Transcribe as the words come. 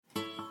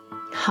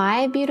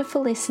Hi,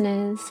 beautiful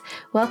listeners.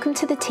 Welcome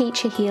to the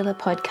Teacher Healer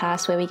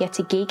podcast, where we get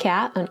to geek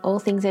out on all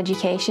things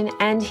education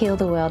and heal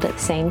the world at the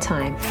same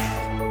time.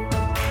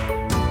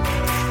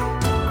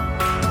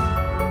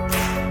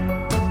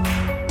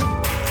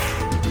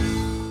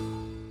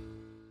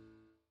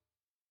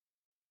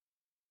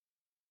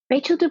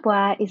 Rachael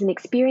Dubois is an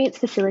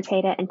experienced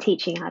facilitator and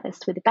teaching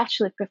artist with a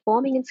Bachelor of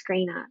Performing and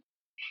Screen Art.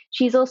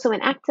 She is also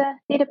an actor,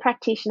 theatre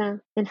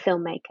practitioner, and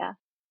filmmaker.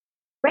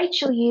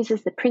 Rachael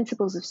uses the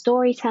principles of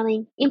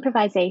storytelling,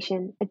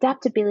 improvisation,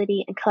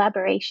 adaptability, and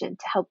collaboration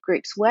to help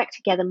groups work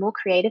together more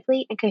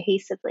creatively and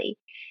cohesively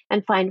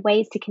and find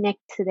ways to connect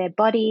to their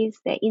bodies,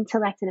 their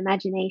intellect, and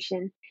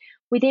imagination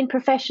within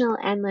professional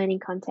and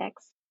learning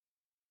contexts.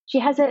 She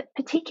has a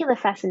particular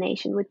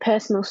fascination with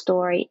personal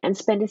story and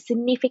spent a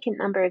significant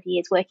number of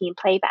years working in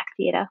playback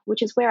theatre,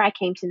 which is where I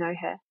came to know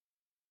her.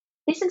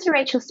 Listen to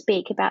Rachael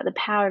speak about the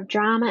power of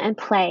drama and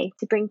play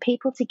to bring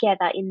people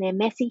together in their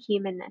messy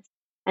humanness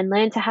and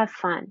learn to have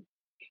fun.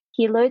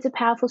 Hear loads of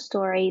powerful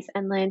stories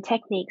and learn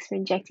techniques for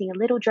injecting a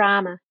little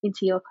drama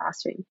into your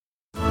classroom.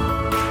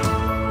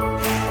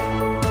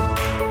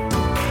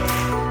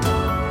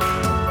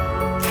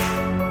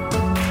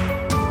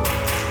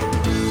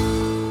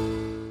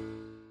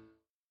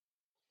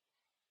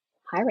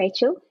 Hi,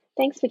 Rachael.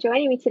 Thanks for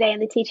joining me today on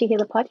the Teacher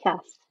Healer podcast.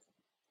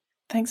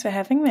 Thanks for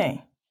having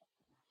me.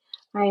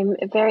 I'm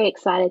very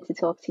excited to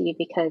talk to you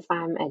because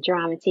I'm a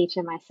drama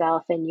teacher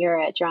myself and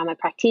you're a drama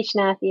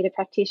practitioner, theatre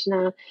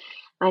practitioner.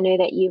 I know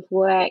that you've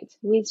worked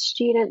with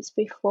students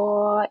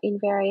before in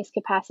various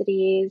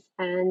capacities,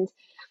 and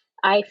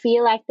I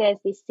feel like there's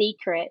this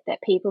secret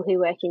that people who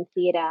work in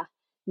theatre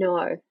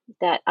know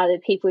that other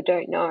people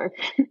don't know.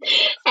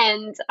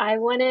 And I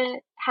want to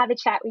have a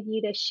chat with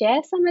you to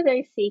share some of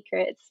those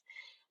secrets.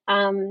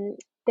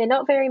 They're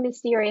not very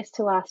mysterious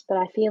to us, but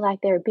I feel like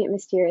they're a bit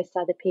mysterious to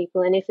other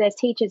people. And if there's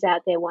teachers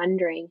out there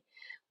wondering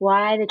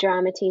why the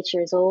drama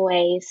teacher is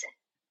always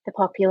the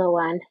popular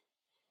one,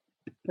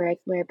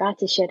 we're about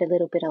to shed a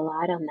little bit of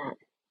light on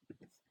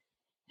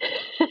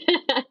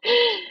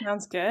that.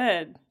 Sounds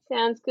good.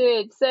 Sounds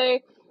good. So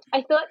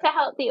I thought to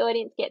help the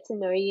audience get to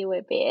know you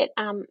a bit,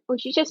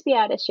 would you just be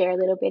able to share a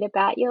little bit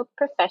about your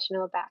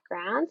professional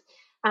background?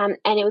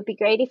 And it would be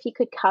great if you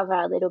could cover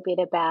a little bit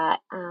about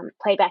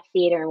playback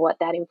theatre and what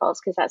that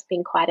involves, because that's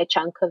been quite a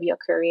chunk of your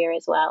career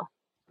as well.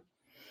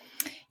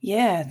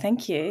 Yeah,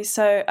 thank you.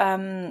 So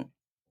my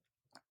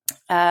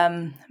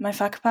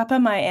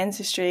whakapapa, my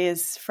ancestry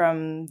is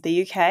from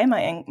the UK.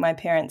 My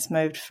parents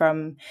moved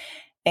from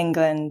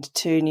England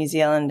to New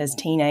Zealand as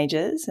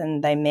teenagers,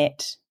 and they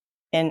met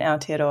in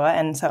Aotearoa.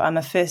 And so I'm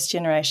a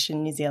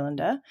first-generation New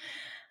Zealander,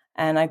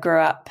 and I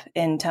grew up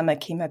in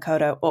Tamaki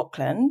Makaurau,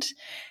 Auckland.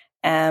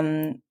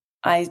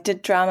 I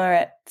did drama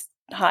at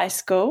high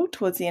school,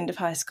 towards the end of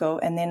high school,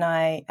 and then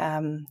I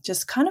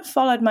just kind of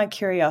followed my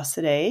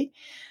curiosity.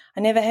 I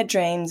never had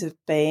dreams of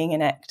being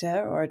an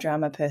actor or a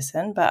drama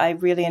person, but I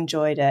really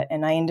enjoyed it,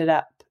 and I ended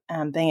up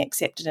being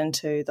accepted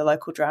into the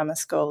local drama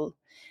school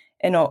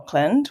in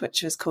Auckland,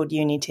 which was called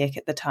Unitec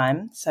at the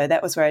time. So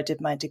that was where I did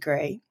my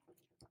degree.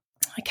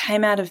 I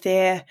came out of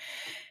there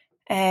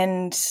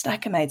and I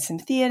made some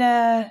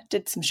theatre,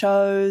 did some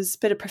shows,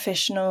 bit of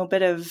professional,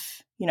 bit of,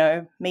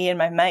 me and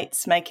my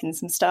mates making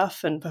some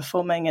stuff and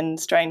performing in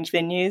strange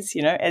venues,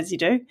 as you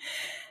do.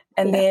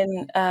 And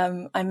then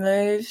I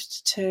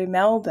moved to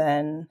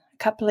Melbourne a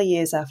couple of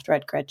years after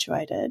I'd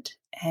graduated,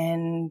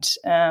 and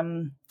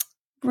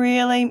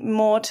really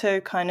more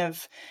to kind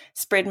of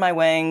spread my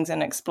wings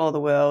and explore the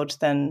world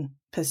than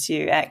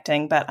pursue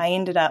acting. But I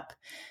ended up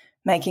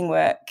making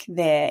work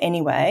there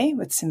anyway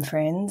with some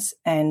friends,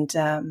 and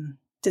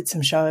did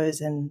some shows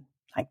in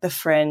the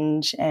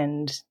Fringe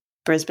and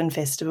Brisbane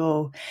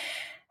Festival.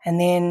 And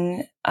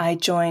then I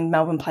joined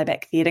Melbourne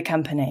Playback Theatre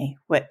Company,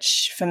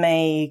 which for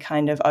me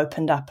kind of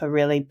opened up a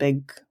really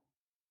big,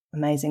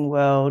 amazing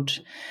world,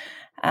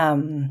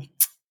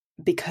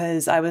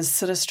 because I was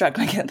sort of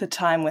struggling at the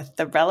time with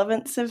the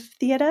relevance of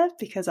theatre,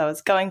 because I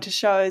was going to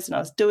shows and I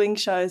was doing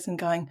shows and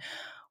going,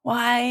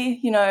 why,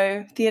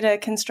 theatre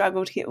can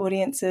struggle to get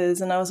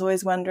audiences. And I was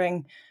always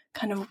wondering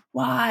kind of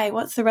why,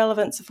 what's the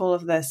relevance of all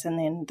of this? And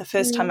then the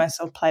first time I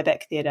saw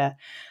playback theatre,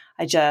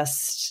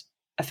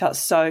 I felt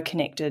so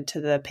connected to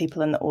the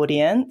people in the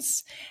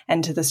audience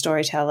and to the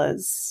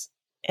storytellers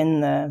in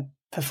the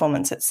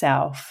performance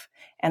itself.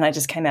 And I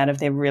just came out of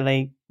there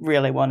really,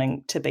 really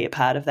wanting to be a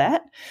part of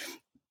that.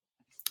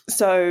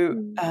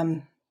 So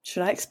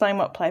should I explain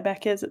what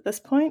playback is at this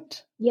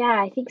point?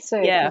 Yeah, I think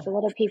so, because a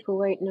lot of people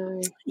won't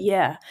know.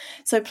 Yeah.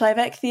 So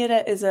playback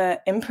theatre is an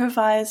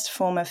improvised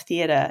form of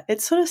theatre.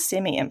 It's sort of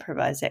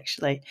semi-improvised,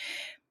 actually.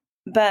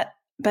 But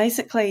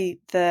basically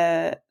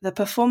the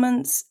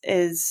performance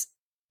is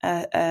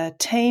a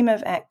team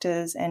of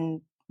actors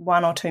and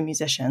one or two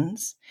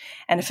musicians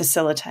and a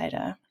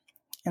facilitator.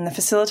 And the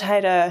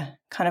facilitator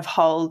kind of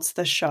holds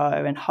the show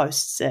and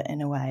hosts it in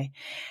a way.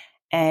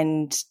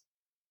 And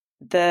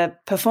the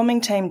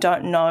performing team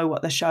don't know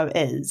what the show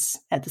is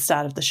at the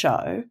start of the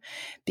show,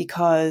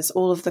 because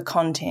all of the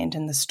content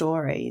and the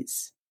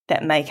stories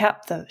that make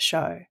up the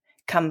show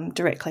come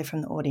directly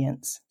from the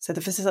audience. So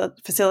the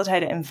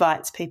facilitator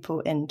invites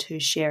people into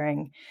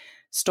sharing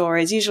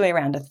stories, usually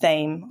around a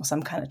theme or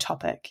some kind of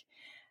topic,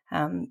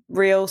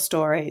 real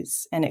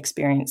stories and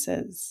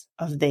experiences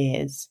of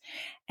theirs.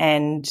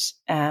 And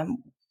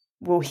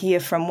we'll hear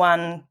from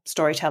one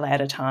storyteller at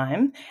a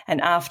time.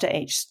 And after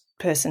each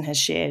person has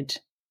shared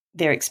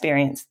their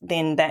experience,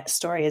 then that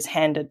story is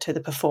handed to the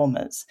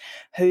performers,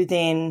 who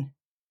then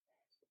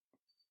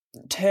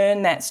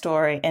turn that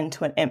story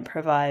into an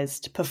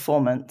improvised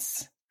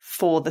performance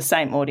for the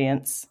same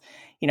audience,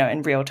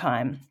 in real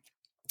time.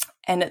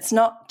 And it's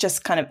not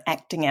just kind of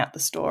acting out the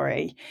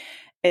story.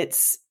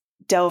 It's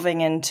delving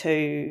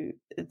into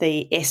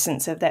the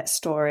essence of that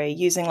story,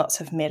 using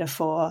lots of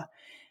metaphor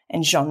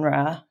and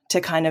genre to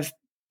kind of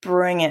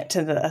bring it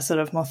to a sort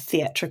of more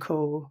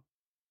theatrical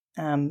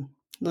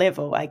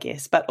level, I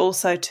guess, but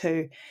also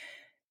to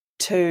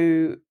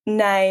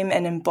name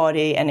and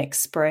embody and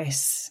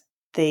express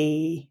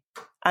the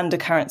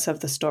undercurrents of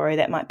the story.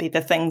 That might be the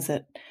things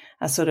that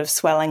are sort of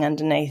swelling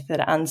underneath,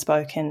 that are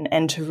unspoken,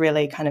 and to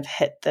really kind of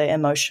hit the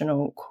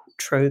emotional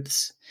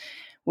truths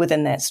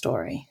within that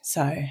story.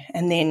 So,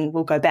 and then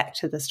we'll go back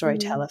to the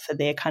storyteller for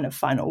their kind of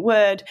final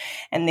word,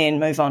 and then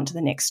move on to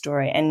the next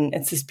story. And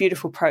it's this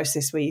beautiful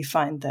process where you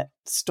find that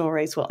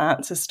stories will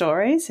answer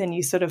stories, and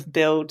you sort of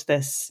build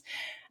this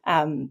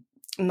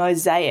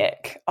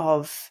mosaic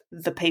of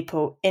the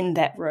people in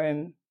that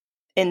room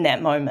in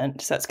that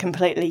moment. So it's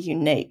completely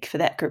unique for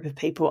that group of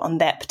people on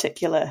that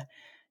particular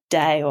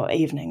day or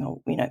evening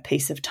or,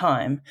 piece of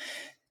time.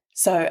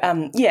 So,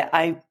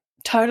 I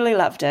totally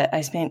loved it.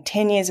 I spent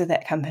 10 years with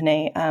that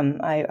company.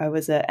 I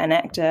was an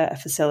actor, a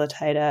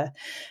facilitator,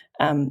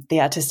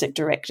 the artistic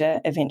director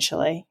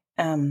eventually,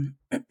 and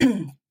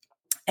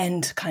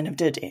kind of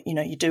did,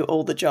 you do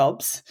all the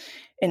jobs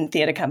in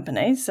theatre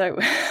companies. So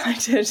I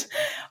did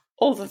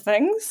all the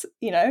things,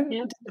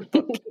 did the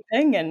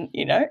bookkeeping and,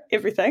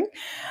 everything.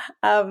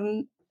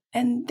 And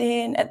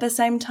then at the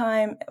same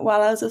time,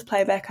 while I was with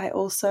Playback, I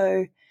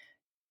also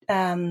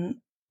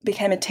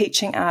became a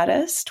teaching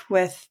artist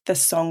with the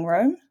Song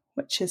Room,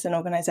 which is an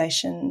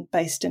organisation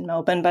based in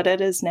Melbourne, but it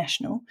is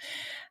national.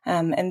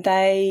 And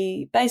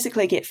they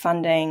basically get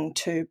funding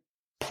to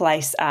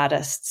place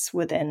artists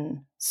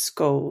within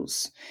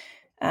schools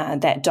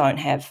that don't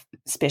have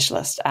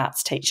specialist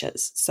arts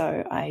teachers.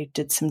 So I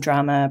did some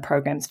drama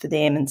programs for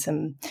them and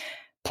some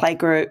play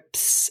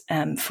groups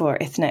for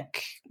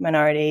ethnic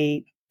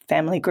minority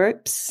family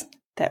groups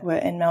that were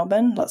in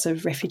Melbourne, lots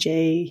of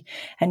refugee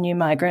and new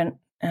migrant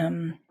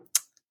kind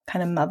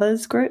of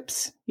mothers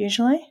groups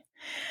usually.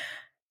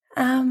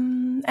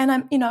 And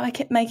I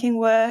kept making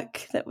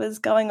work that was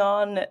going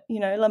on at,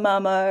 La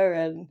Mama,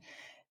 and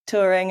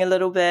touring a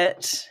little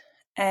bit.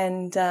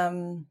 And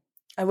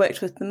I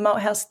worked with the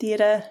Malthouse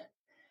Theatre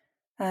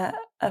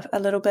a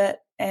little bit.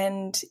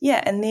 And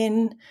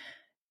then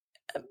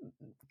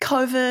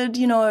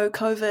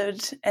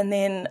COVID, and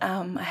then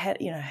I had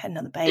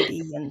another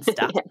baby and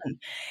stuff. Yeah. And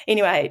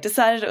anyway,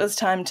 decided it was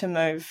time to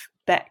move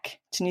back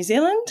to New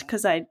Zealand,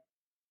 because I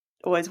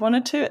always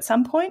wanted to at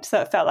some point.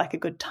 So it felt like a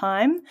good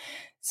time.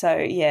 So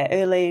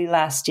early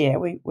last year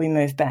we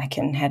moved back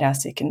and had our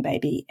second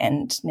baby,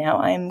 and now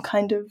I'm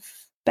kind of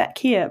back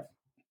here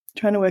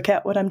trying to work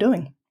out what I'm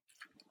doing.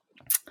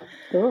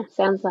 Cool.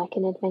 Sounds like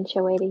an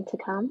adventure waiting to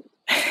come.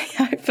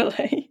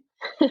 Hopefully.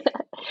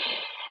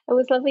 It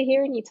was lovely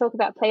hearing you talk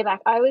about Playback.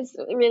 I was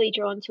really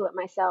drawn to it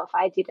myself.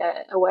 I did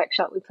a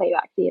workshop with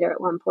Playback Theatre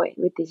at one point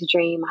with this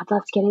dream. I'd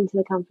love to get into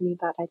the company,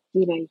 but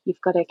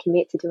you've got to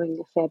commit to doing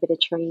a fair bit of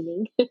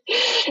training.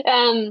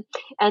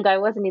 And I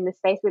wasn't in the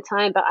space at the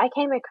time, but I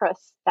came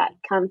across that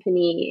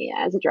company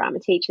as a drama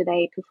teacher.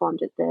 They performed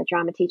at the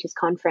Drama Teachers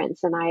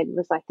Conference, and I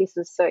was like, this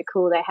was so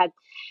cool. They had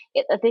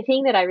the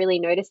thing that I really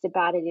noticed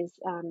about it is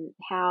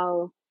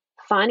how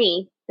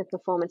funny the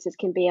performances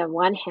can be on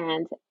one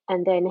hand,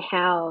 and then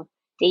how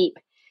deep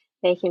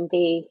they can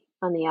be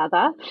on the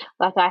other.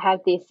 Like, I have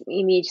this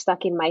image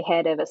stuck in my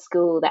head of a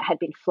school that had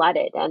been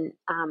flooded, and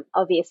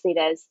obviously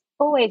there's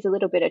always a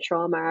little bit of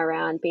trauma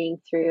around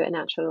being through a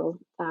natural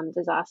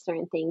disaster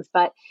and things,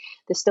 but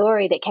the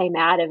story that came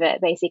out of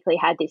it basically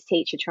had this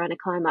teacher trying to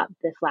climb up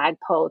the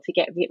flagpole to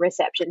get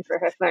reception for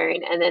her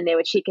phone, and then there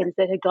were chickens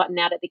that had gotten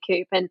out of the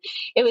coop, and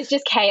it was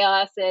just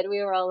chaos, and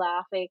we were all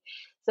laughing.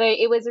 So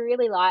it was a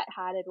really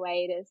light-hearted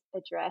way to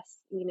address,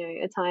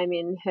 a time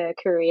in her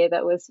career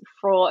that was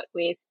fraught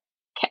with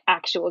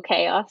actual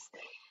chaos.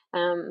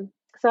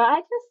 So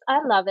I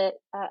love it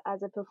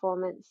as a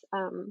performance.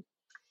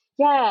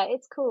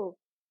 It's cool.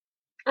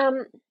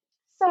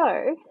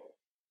 So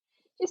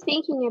just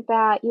thinking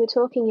about, you were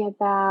talking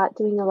about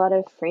doing a lot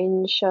of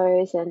fringe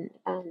shows and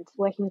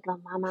working with La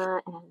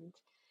Mama and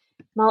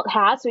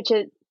Malthouse, which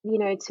are,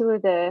 two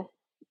of the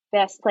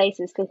best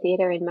places for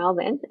theatre in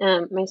Melbourne,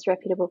 most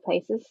reputable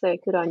places, so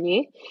good on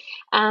you.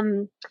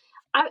 I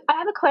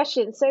have a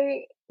question. So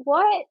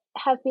what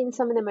have been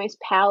some of the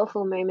most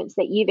powerful moments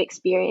that you've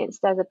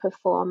experienced as a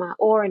performer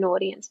or an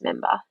audience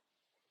member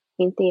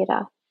in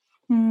theatre?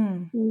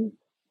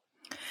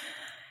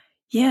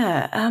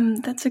 Yeah,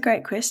 that's a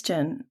great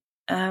question.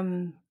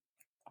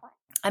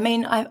 I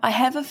mean, I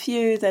have a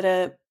few that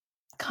are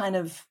kind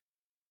of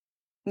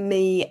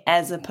me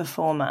as a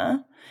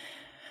performer.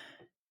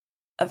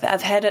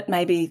 I've had it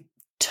maybe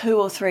 2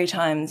 or 3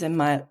 times in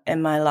my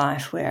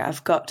life where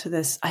I've got to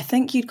this, I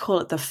think you'd call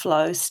it the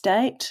flow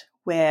state,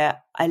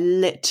 where I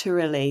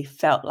literally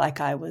felt like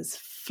I was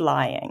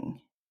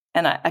flying.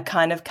 And I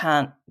kind of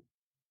can't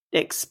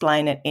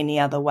explain it any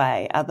other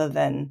way other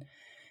than,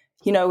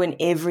 when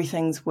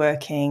everything's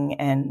working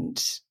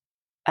and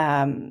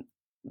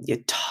you're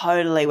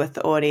totally with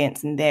the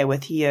audience and they're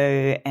with you,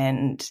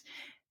 and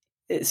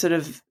it's sort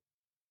of,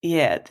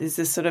 there's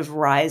this sort of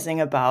rising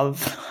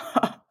above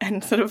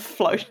and sort of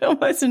float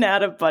almost an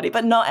out of body,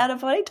 but not out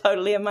of body,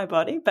 totally in my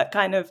body, but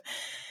kind of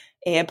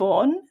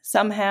airborne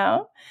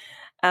somehow.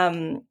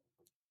 But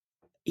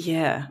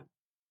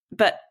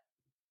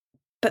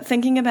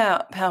thinking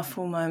about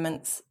powerful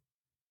moments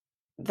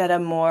that are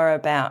more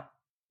about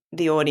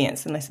the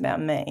audience and less about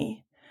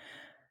me,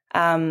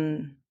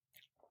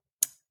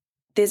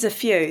 there's a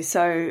few.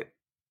 So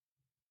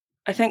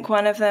I think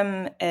one of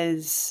them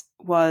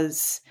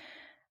was,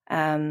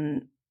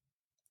 and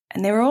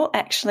they were all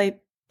actually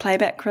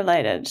playback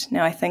related.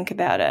 Now I think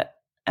about it,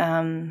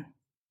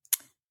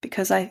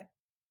 because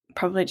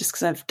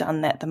because I've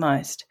done that the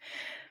most.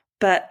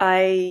 But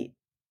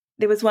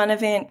there was one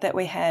event that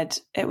we had.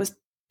 It was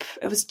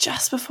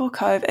just before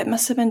COVID. It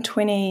must have been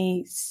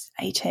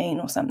 2018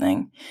 or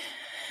something.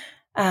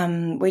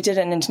 We did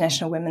an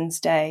International Women's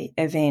Day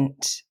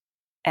event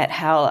at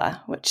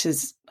Howler, which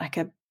is like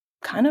a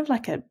kind of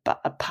like a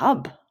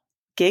pub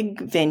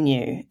gig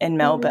venue in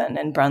Melbourne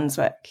and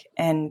Brunswick,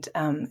 and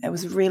it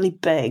was really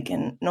big,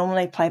 and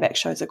normally playback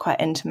shows are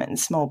quite intimate and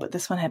small, but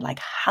this one had like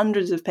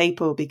hundreds of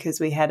people because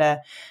we had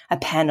a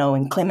panel,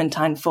 and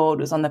Clementine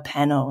Ford was on the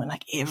panel, and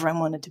like everyone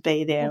wanted to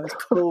be there. It was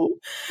cool,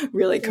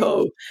 really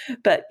cool.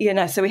 But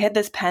so we had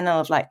this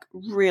panel of like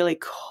really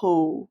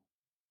cool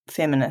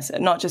feminists,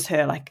 not just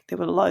her, like there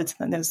were loads of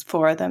them. There was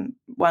 4 of them,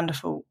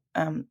 wonderful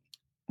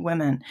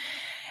women.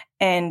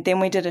 And then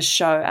we did a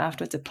show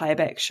afterwards, a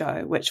playback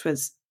show, which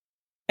was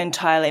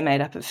entirely made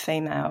up of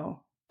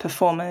female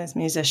performers,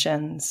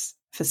 musicians,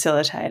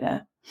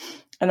 facilitator.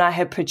 And I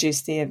had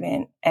produced the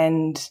event.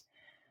 And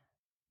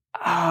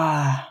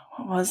what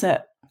was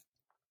it?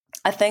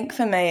 I think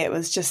for me it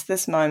was just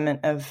this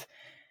moment of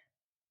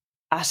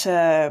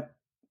utter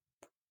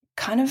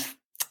kind of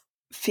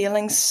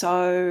feeling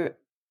so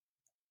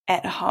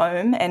at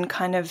home, and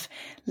kind of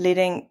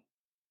it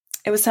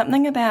was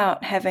something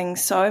about having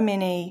so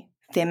many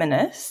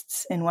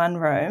feminists in one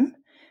room.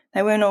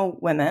 They weren't all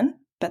women,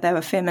 but they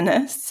were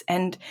feminists.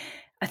 And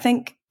I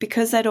think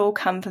because they'd all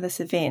come for this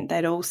event,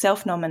 they'd all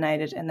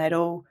self-nominated, and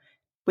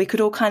we could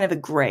all kind of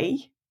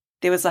agree.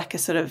 There was like a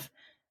sort of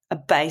a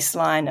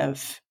baseline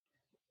of,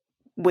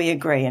 we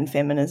agree in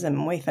feminism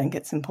and we think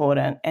it's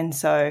important. And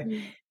so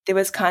there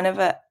was kind of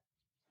a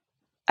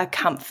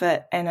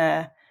comfort and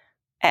a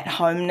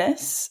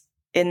at-homeness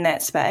in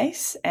that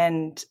space.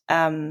 And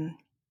the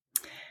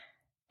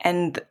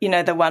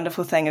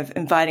wonderful thing of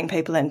inviting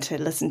people in to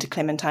listen to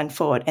Clementine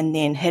Ford and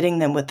then hitting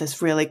them with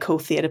this really cool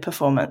theatre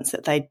performance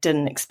that they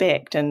didn't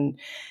expect. And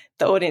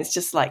the audience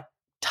just like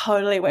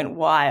totally went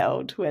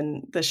wild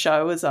when the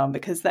show was on,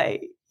 because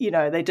they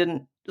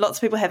didn't, lots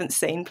of people haven't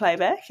seen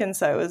playback. And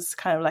so it was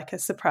kind of like a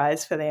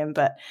surprise for them,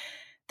 but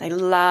they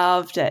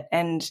loved it.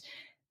 And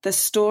the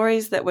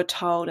stories that were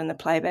told in the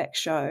playback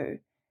show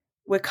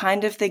were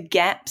kind of the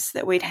gaps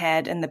that we'd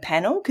had in the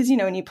panel. Because,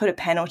 when you put a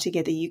panel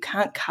together, you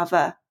can't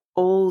cover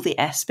all the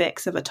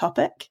aspects of a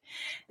topic.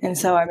 And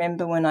so I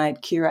remember when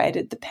I'd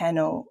curated the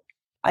panel,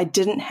 I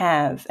didn't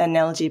have an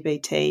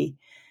LGBTQI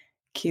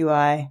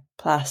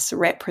plus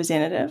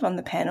representative on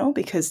the panel,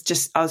 because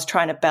I was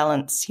trying to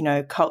balance,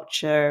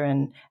 culture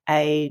and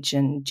age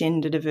and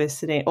gender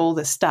diversity, all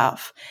this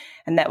stuff.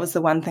 And that was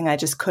the one thing I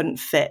just couldn't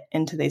fit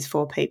into these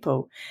 4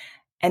 people.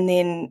 And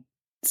then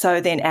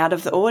out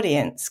of the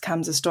audience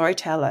comes a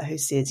storyteller who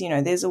says,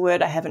 there's a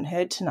word I haven't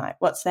heard tonight.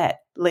 What's that?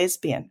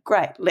 Lesbian.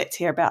 Great. Let's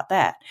hear about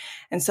that.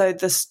 And so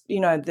this,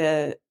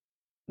 the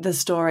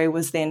story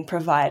was then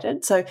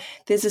provided. So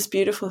there's this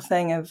beautiful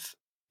thing of,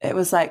 it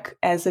was like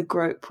as a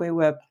group we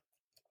were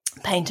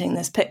painting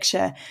this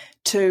picture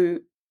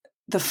to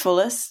the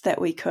fullest that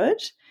we could.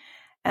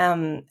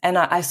 And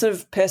I sort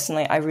of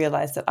personally, I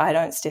realized that I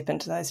don't step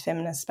into those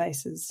feminist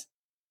spaces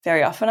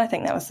very often. I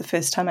think that was the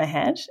first time I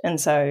had. And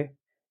so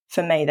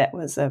for me, that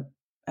was a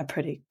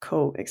pretty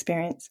cool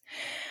experience.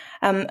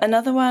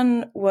 Another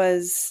one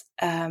was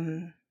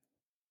at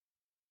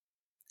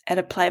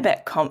a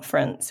playback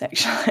conference,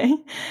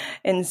 actually,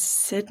 in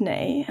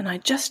Sydney, and I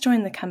just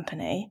joined the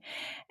company,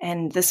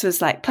 and this was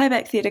like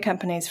playback theatre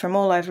companies from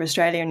all over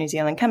Australia and New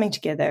Zealand coming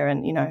together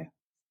and,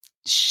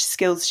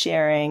 skills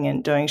sharing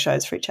and doing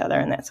shows for each other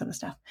and that sort of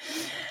stuff.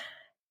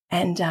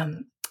 And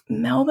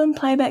Melbourne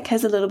playback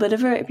has a little bit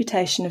of a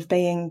reputation of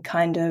being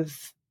kind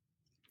of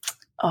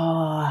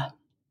a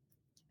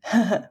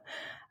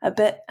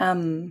bit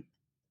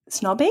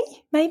snobby,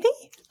 maybe.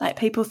 Like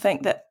people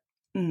think that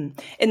in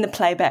the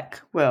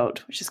playback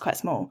world, which is quite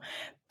small,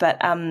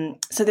 but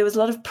so there was a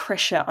lot of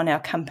pressure on our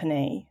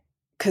company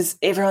because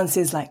everyone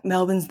says like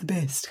Melbourne's the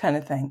best kind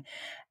of thing,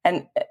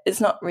 and it's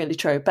not really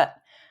true, but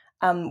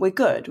we're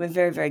good. We're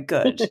very, very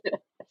good.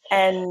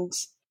 And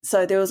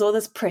so there was all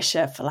this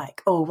pressure for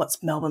like, oh,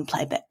 what's Melbourne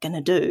playback going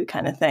to do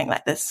kind of thing.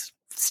 Like this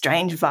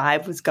strange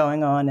vibe was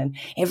going on, and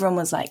everyone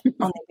was like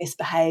on their best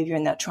behaviour,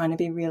 and they're trying to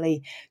be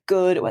really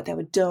good at what they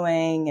were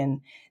doing.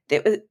 And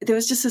there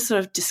was just a sort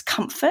of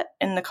discomfort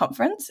in the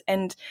conference,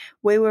 and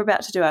we were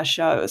about to do our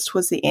show. It was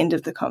towards the end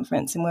of the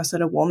conference, and we were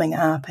sort of warming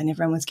up, and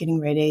everyone was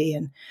getting ready,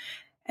 and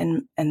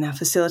the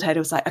facilitator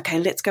was like, okay,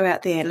 let's go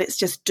out there, let's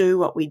just do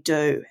what we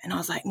do. And I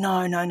was like, no,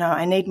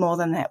 I need more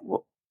than that.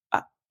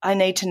 I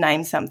need to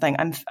name something.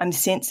 I'm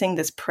sensing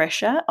this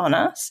pressure on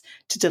us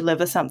to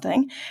deliver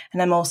something,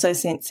 and I'm also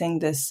sensing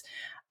this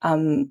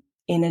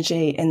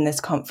energy in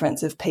this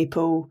conference of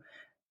people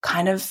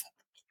kind of,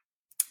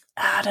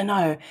 I don't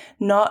know,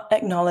 not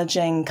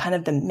acknowledging kind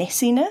of the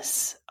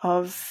messiness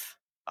of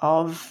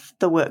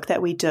the work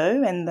that we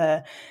do and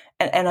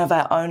of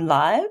our own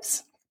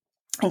lives,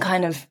 and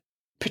kind of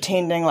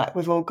pretending like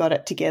we've all got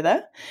it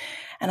together.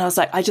 And I was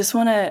like, I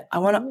want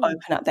to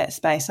open up that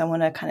space. I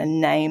want to kind of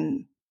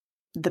name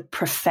the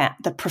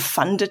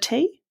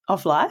profundity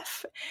of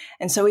life.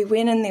 And so we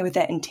went in there with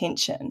that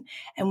intention,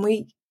 and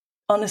we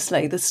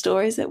honestly, the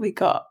stories that we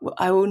got,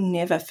 I will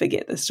never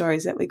forget the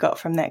stories that we got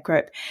from that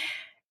group.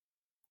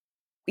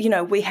 You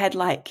know, we had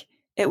like,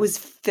 it was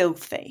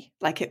filthy,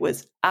 like it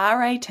was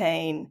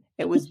R18,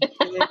 it was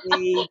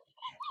dirty,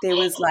 there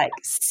was like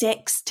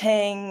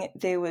sexting,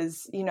 there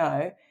was, you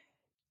know,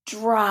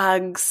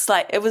 drugs,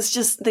 like it was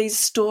just these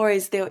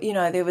stories there, you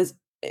know, there was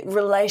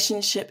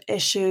relationship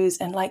issues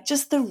and like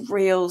just the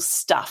real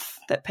stuff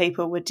that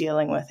people were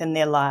dealing with in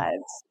their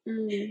lives.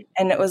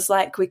 And it was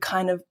like we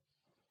kind of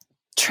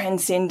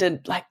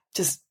transcended like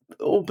just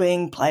all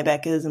being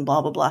playbackers and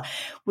blah blah blah.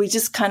 We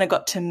just kind of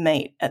got to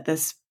meet at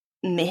this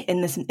in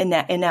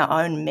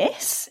our own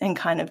mess and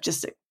kind of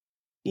just,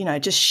 you know,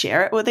 just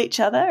share it with each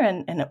other,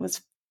 and it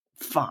was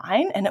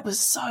fine, and it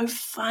was so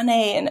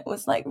funny, and it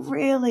was like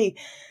really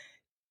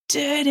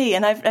dirty,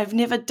 and I've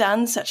never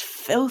done such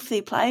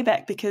filthy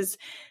playback, because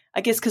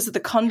I guess because of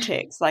the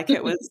context, like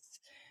it was,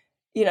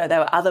 you know, there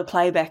were other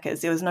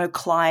playbackers, there was no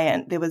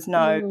client, there was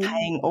no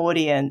paying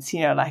audience,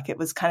 you know, like it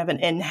was kind of an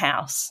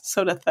in-house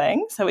sort of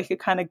thing, so we could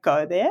kind of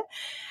go there.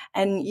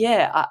 And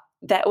yeah,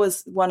 that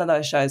was one of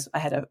those shows I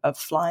had a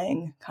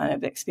flying kind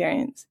of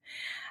experience.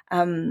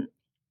 And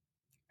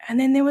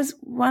then there was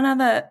one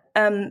other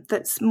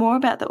that's more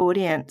about the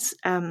audience.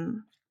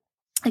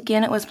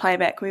 Again, it was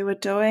playback. We were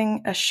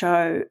doing a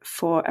show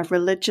for a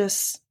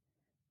religious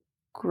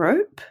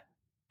group,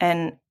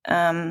 and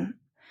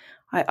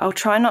I'll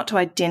try not to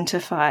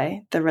identify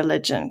the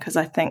religion because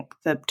I think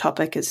the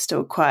topic is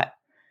still quite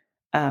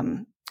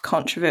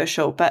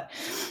controversial. But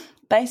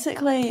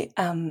basically,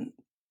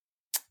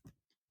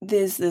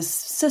 there's this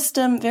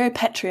system, very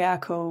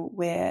patriarchal,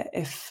 where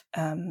if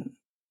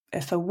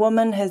a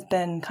woman has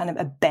been kind of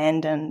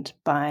abandoned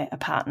by a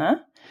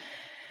partner,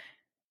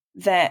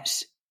 that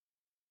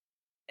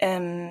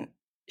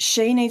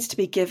she needs to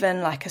be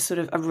given like a sort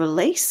of a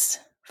release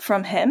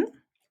from him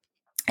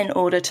in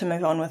order to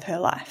move on with her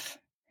life.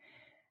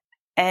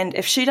 And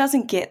if she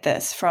doesn't get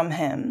this from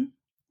him,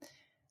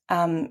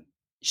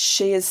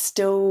 she is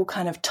still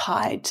kind of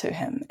tied to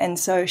him. And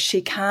so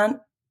she can't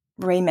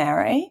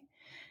remarry.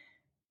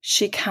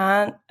 She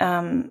can't,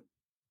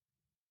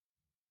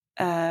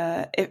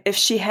 if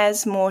she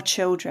has more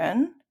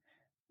children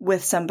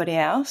with somebody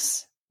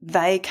else,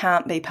 they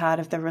can't be part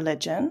of the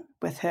religion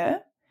with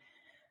her.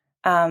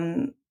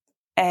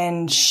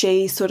 And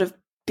she sort of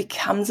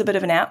becomes a bit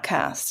of an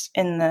outcast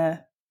in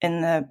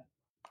the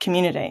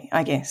community,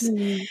 I guess.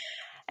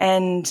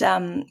 And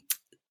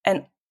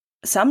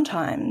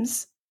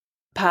sometimes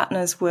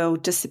partners will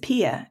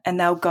disappear and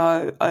they'll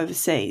go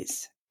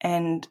overseas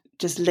and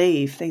just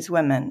leave these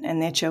women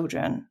and their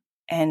children,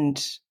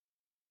 and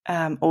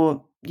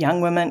or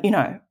young women, you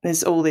know,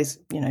 there's all these,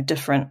 you know,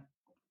 different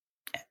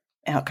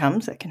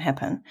outcomes that can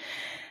happen.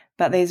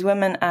 But these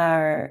women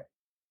are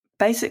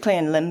basically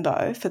in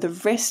limbo for the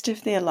rest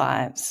of their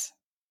lives.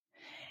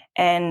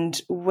 And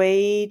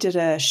we did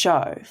a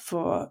show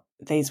for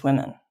these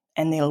women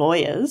and their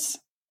lawyers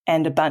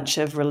and a bunch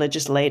of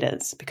religious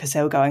leaders, because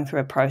they were going through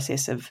a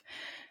process of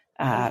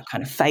kind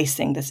of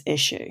facing this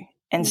issue.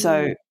 And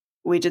so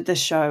we did this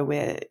show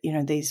where, you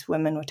know, these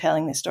women were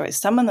telling their stories.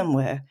 Some of them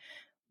were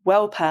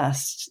well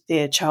past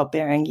their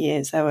childbearing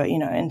years. They were, you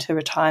know, into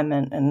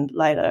retirement and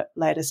later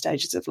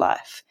stages of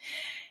life.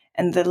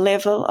 And the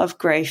level of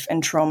grief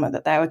and trauma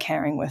that they were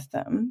carrying with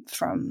them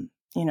from,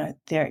 you know,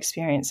 their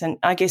experience. And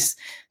I guess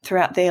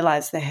throughout their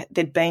lives,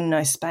 there'd been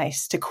no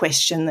space to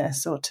question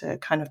this or to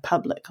kind of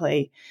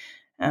publicly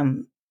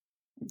get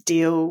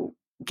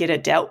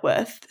it dealt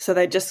with. So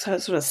they just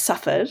sort of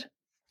suffered.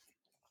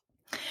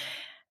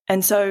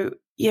 And so,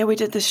 yeah, we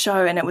did this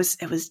show, and it was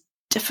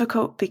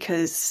difficult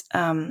because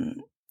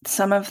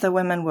some of the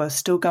women were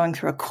still going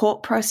through a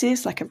court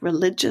process, like a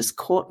religious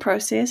court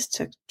process,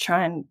 to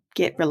try and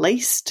get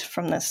released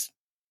from this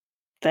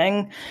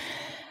thing.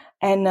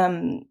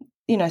 And,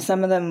 you know,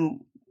 some of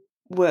them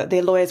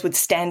their lawyers would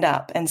stand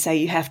up and say,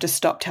 you have to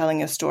stop telling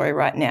your story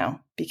right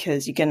now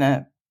because you're going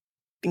to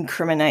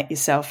incriminate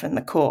yourself in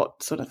the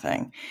court, sort of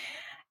thing.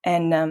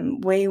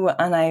 And we were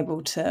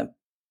unable to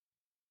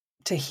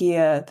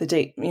hear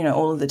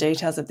all of the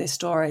details of their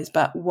stories,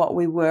 but what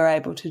we were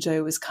able to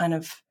do was kind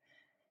of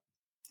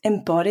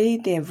embody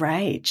their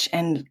rage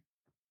and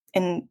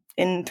in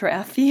through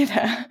our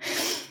theatre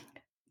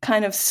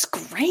kind of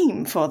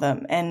scream for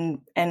them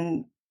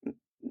and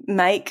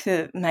make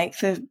the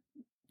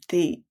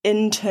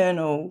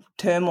internal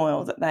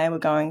turmoil that they were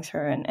going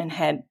through and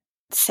had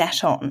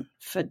sat on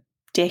for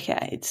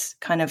decades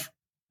kind of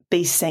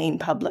be seen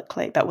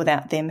publicly, but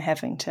without them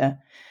having to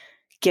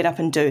get up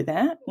and do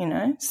that,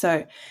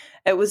 So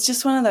it was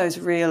just one of those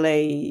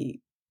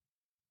really,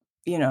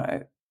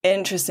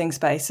 interesting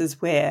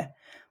spaces where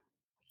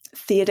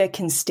theatre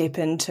can step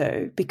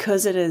into,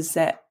 because it is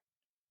that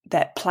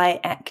play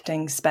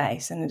acting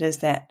space, and it is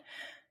that,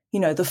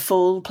 the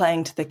fool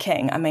playing to the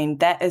king. I mean,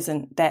 that is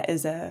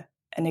an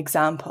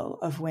example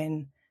of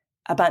when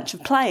a bunch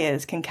of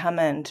players can come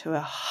into a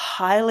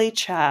highly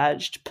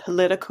charged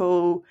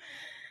political,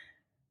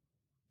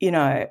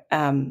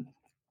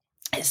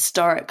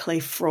 historically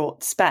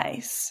fraught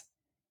space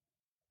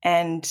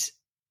and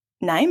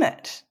name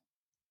it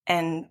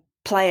and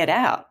play it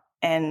out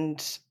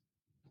and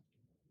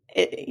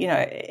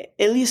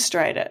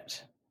illustrate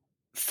it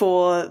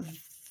for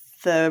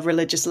the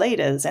religious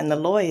leaders and the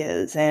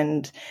lawyers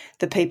and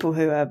the people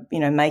who are,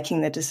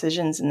 making the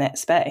decisions in that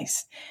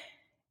space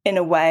in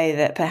a way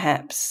that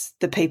perhaps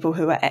the people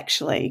who are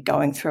actually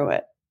going through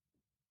it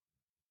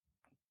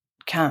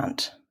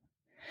can't.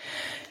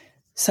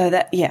 So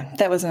that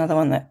was another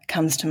one that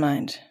comes to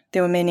mind.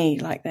 There were many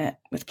like that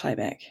with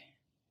playback.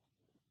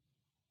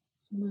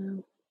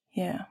 Wow.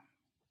 Yeah.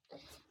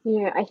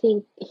 I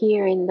think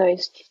hearing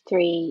those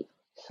three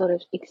sort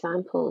of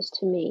examples,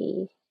 to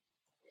me,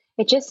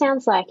 it just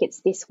sounds like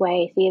it's this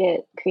way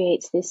theatre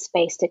creates this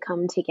space to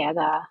come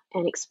together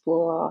and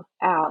explore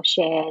our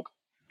shared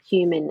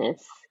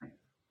humanness,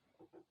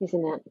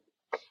 isn't it?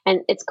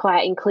 And it's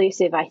quite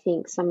inclusive, I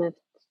think, some of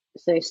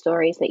those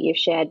stories that you've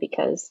shared,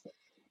 because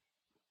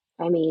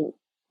I mean,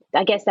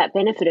 I guess that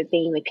benefit of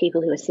being with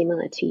people who are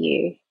similar to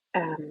you,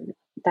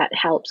 that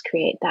helps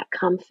create that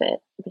comfort.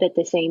 But at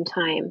the same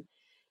time,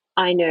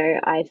 I know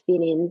I've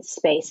been in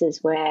spaces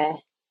where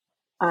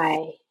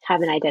I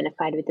haven't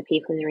identified with the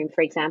people in the room.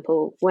 For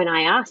example, when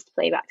I asked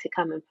playback to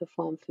come and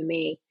perform for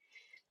me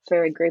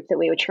for a group that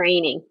we were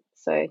training,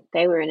 so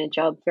they were in a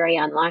job very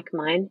unlike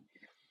mine,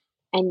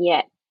 and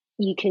yet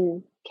you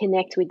can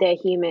connect with their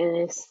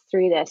humanness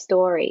through their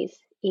stories,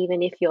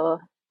 even if your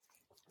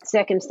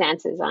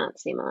circumstances aren't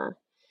similar.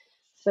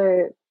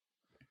 So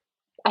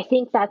I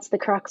think that's the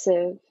crux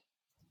of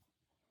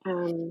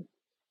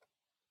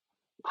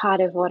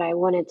part of what I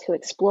wanted to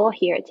explore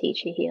here at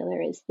Teacher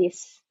Healer, is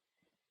this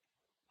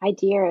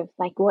idea of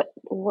like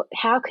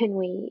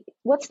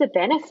what's the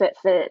benefit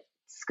for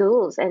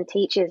schools and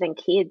teachers and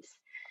kids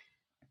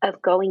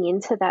of going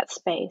into that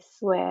space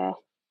where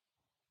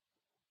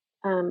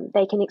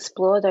they can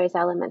explore those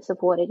elements of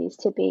what it is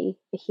to be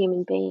a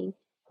human being.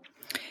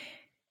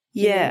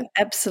 Yeah,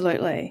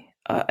 absolutely.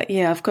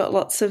 I've got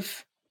lots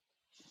of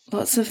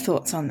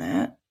thoughts on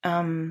that.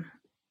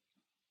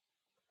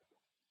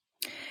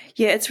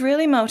 It's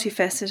really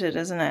multifaceted,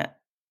 isn't it?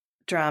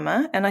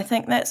 Drama, and I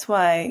think that's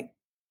why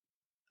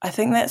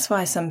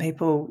some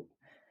people,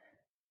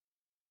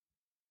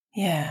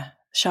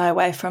 shy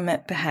away from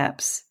it,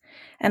 perhaps.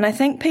 And I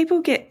think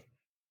people get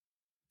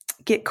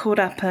caught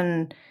up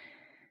in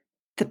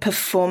the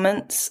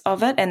performance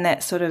of it and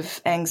that sort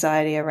of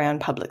anxiety around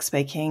public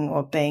speaking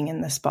or being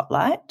in the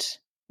spotlight,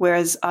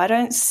 whereas I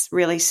don't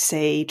really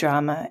see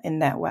drama in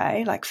that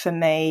way. Like, for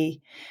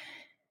me,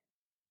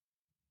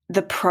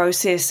 the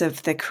process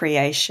of the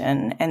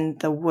creation and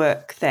the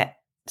work that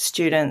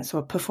students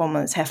or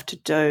performers have to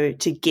do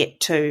to get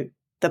to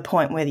the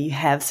point where you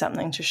have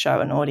something to show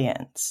an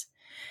audience,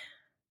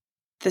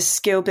 the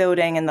skill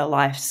building and the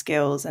life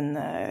skills and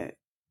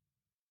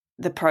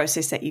the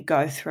process that you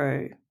go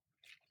through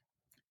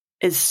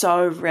is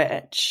so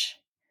rich.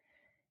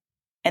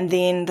 And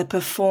then the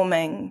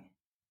performing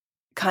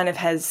kind of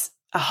has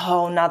a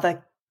whole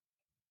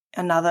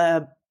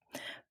another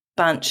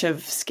bunch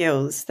of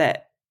skills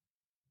that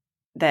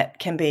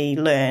can be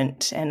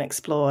learnt and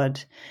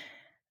explored.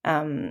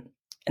 And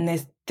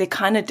they're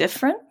kind of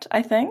different,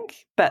 I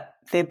think, but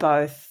they're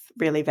both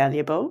really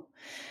valuable.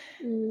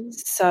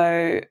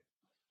 So,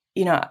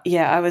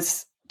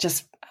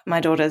 my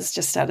daughter's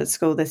just started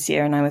school this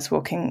year, and I was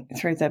walking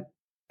through to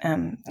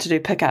do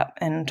pickup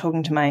and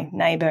talking to my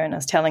neighbour, and I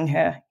was telling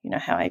her,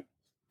 how I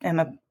am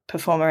a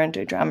performer and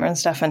do drama and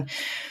stuff, and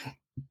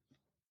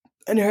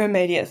her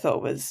immediate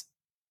thought was,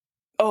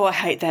 oh, I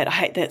hate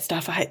that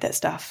stuff, I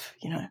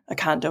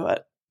can't do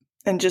it,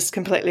 and just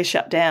completely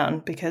shut down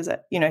because,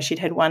 she'd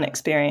had one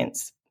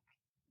experience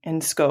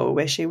in school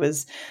where she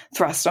was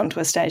thrust onto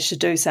a stage to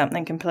do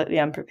something completely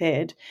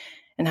unprepared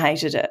and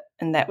hated it,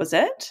 and that was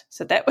it.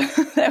 So that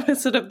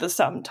was sort of the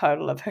sum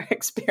total of her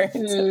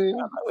experience of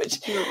drama,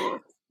 which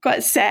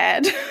quite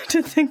sad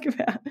to think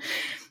about,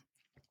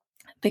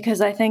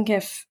 because I think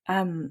if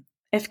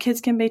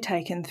kids can be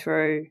taken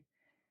through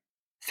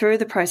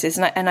the process,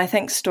 and I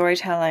think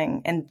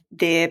storytelling and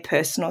their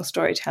personal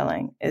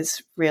storytelling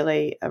is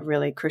really a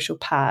really crucial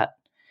part.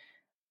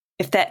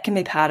 If that can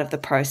be part of the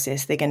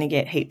process, they're going to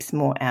get heaps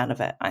more out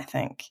of it, I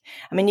think.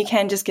 I mean, you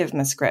can just give them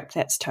a script,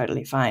 that's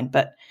totally fine,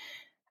 but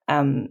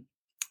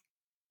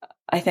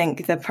I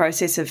think the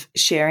process of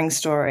sharing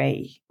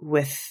story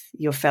with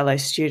your fellow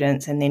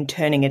students and then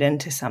turning it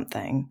into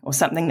something, or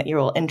something that you're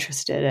all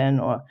interested in,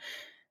 or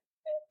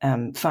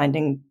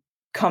finding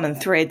common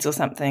threads or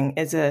something,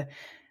 is that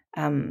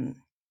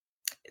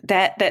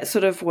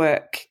sort of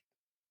work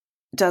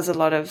does a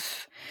lot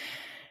of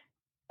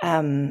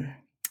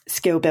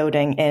skill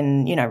building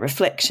in,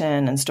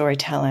 reflection and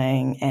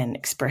storytelling and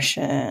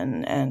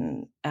expression,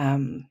 and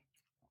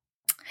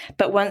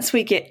but once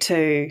we get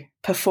to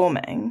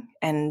performing,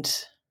 and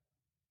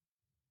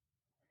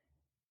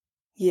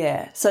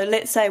so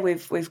let's say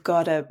we've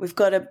got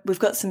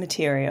some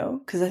material,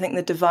 because I think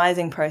the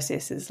devising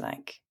process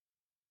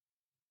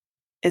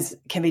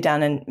can be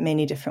done in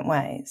many different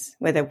ways,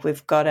 whether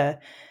we've got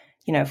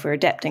if we're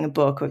adapting a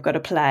book, we've got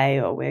a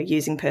play, or we're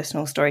using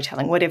personal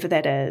storytelling, whatever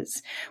that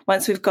is.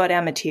 Once we've got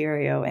our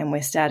material and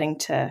we're starting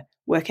to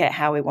work out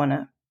how we want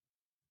to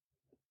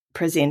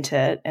present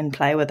it and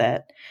play with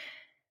it,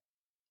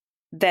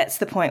 that's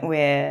the point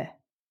where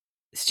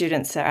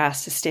students are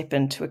asked to step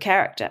into a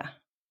character.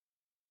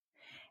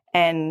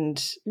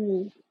 And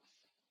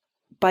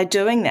by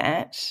doing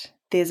that,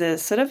 there's a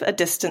sort of a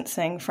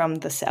distancing from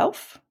the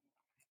self.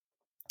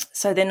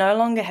 So they're no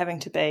longer having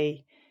to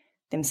be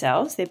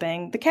themselves, they're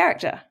being the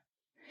character.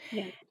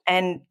 Yeah.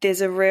 And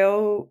there's a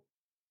real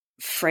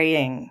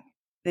freeing.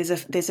 There's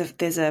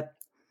a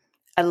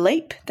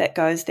leap that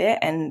goes there,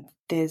 and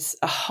there's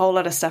a whole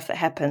lot of stuff that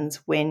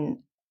happens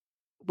when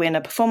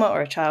a performer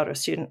or a child or a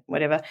student,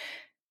 whatever,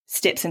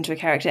 steps into a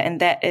character, and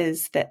that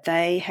is that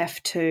they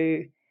have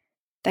to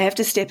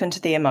step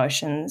into the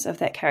emotions of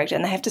that character,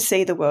 and they have to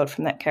see the world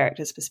from that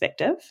character's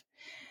perspective.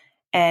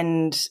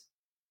 And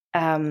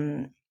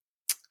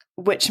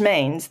which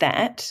means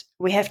that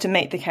we have to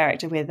meet the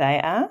character where they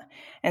are,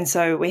 and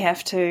so we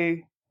have to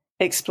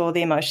explore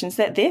the emotions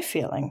that they're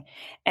feeling.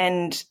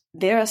 And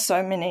there are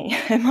so many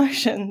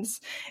emotions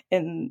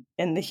in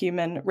the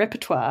human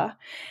repertoire,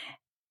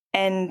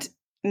 and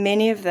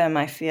many of them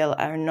I feel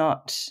are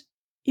not,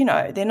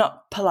 they're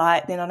not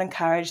polite, they're not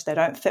encouraged, they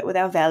don't fit with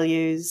our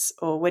values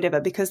or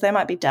whatever, because they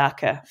might be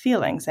darker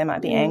feelings. They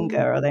might be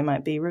anger, or they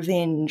might be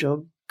revenge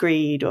or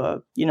greed,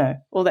 or,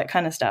 all that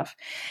kind of stuff.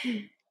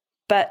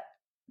 But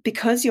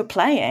because you're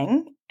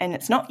playing and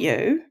it's not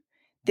you,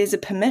 there's a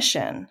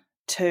permission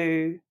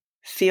to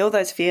feel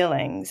those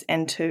feelings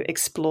and to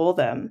explore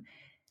them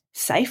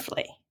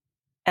safely.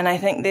 And I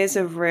think there's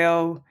a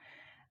real,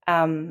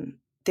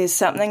 there's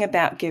something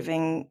about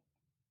giving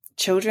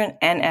children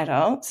and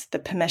adults the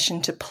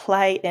permission to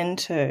play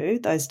into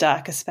those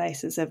darker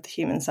spaces of the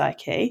human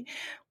psyche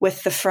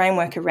with the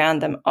framework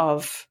around them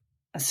of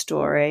a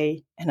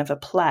story and of a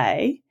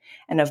play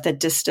and of the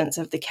distance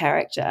of the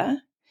character,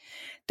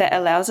 that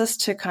allows us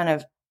to kind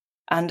of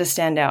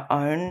understand our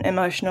own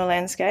emotional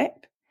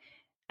landscape,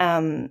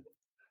 and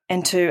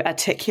to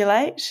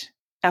articulate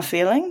our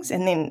feelings,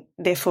 and then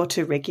therefore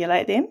to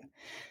regulate them.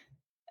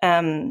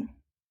 And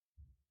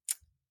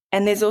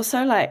there's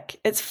also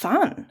it's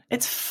fun.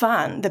 It's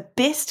fun. The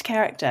best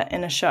character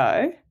in a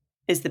show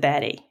is the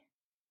baddie,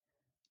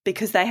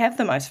 because they have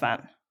the most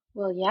fun.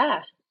 Well,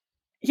 yeah.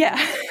 Yeah.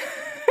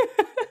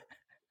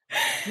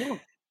 Yeah.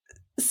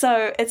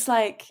 So it's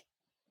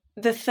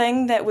the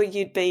thing that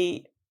you'd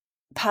be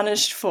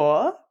punished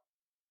for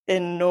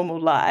in normal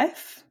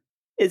life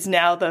is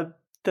now the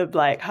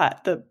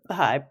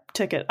high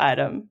ticket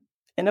item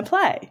in a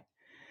play.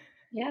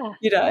 Yeah.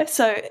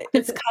 So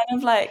it's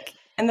kind of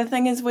and the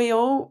thing is, we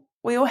all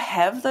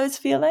have those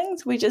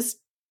feelings, we just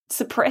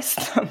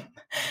suppress them.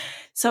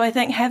 So I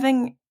think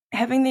having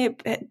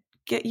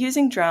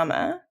using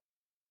drama,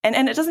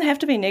 and it doesn't have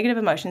to be negative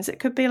emotions. It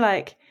could be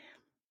a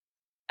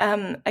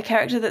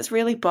character that's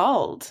really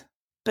bold,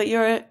 but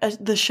you're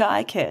the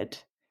shy kid,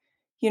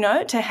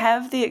 to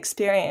have the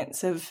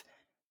experience of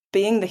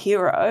being the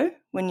hero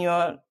when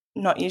you're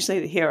not usually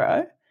the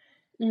hero.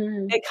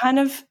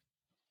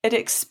 It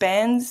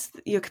expands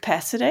your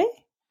capacity,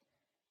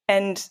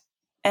 and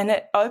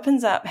it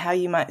opens up how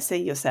you might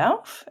see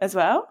yourself as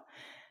well,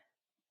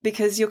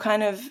 because you're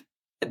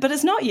but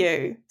it's not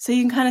you, so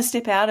you can kind of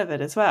step out of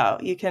it as well.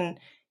 You can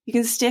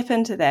step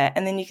into that,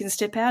 and then you can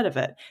step out of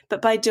it.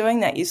 But by doing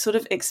that, you sort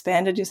of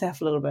expanded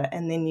yourself a little bit,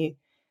 and then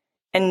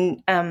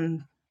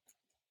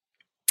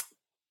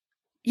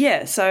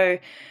so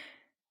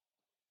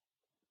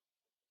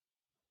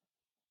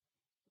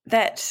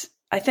that,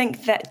 I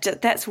think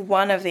that's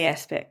one of the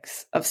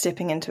aspects of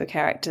stepping into a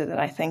character that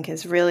I think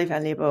is really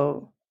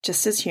valuable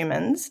just as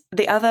humans.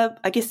 The other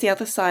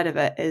side of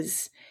it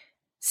is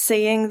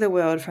seeing the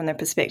world from the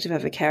perspective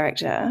of a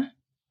character.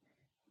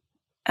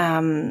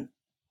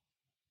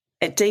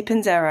 It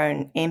deepens our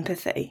own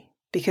empathy,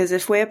 because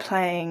if we're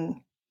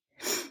playing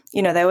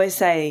they always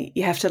say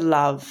you have to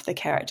love the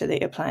character that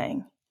you're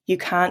playing. You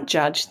can't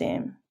judge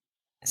them.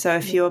 So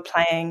if you're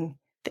playing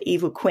the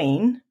evil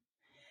queen,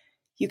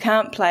 you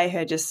can't play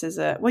her just as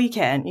you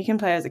can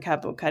play her as a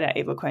cardboard cutout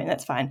evil queen,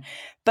 that's fine.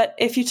 But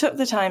if you took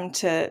the time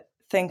to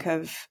think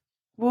of,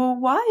 well,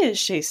 why is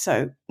she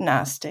so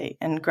nasty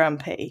and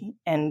grumpy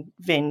and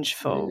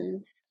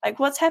vengeful? Like,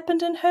 what's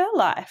happened in her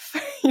life,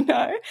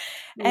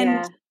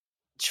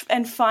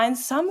 and find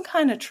some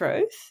kind of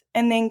truth,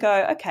 and then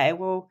go, okay,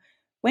 well,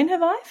 when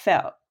have I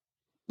felt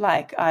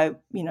like a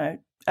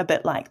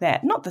bit like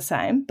that? Not the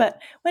same,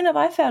 but when have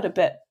I felt a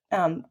bit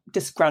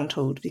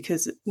disgruntled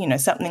because,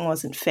 something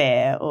wasn't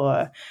fair,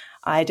 or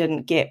I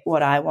didn't get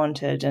what I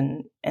wanted,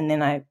 and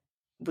then I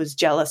was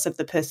jealous of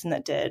the person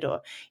that did,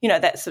 or,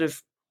 that sort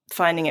of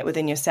finding it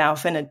within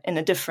yourself in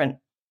a different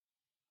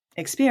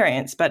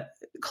experience, but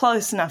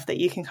close enough that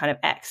you can kind of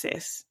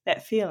access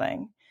that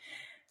feeling.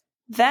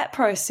 That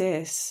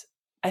process,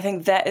 I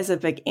think that is a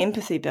big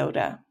empathy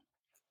builder,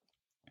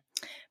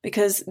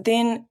 because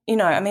then,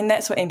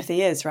 that's what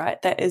empathy is, right?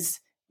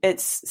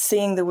 It's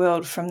seeing the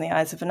world from the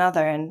eyes of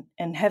another,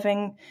 and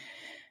having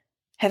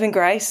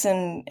grace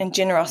and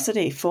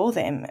generosity for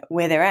them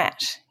where they're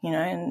at,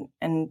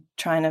 and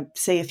trying to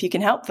see if you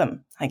can help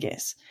them, I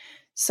guess.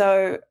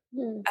 So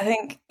I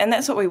think, and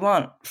that's what we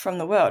want from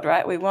the world,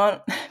 right? We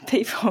want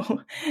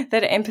people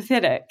that are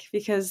empathetic,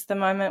 because the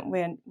moment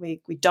when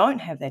we don't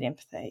have that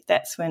empathy,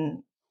 that's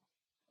when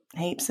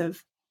heaps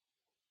of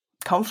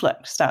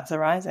conflict starts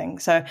arising.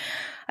 So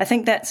I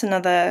think that's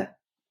another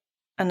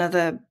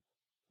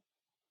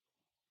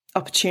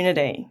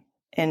opportunity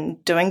in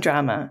doing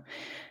drama.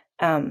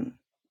 And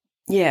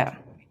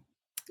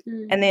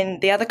then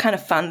the other kind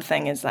of fun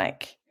thing is,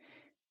 like,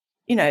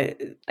 I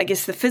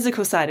guess the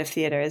physical side of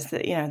theatre is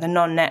that, the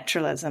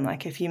non-naturalism.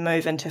 Like, if you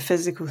move into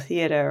physical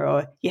theatre,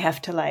 or you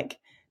have to, like,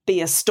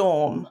 be a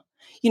storm,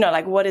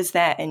 like, what is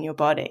that in your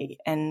body?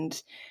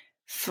 And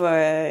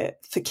for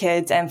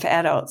kids and for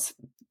adults,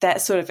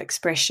 that sort of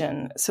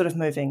expression sort of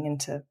moving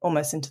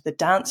almost into the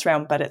dance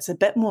realm, but it's a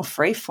bit more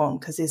freeform,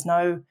 because there's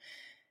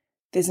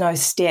no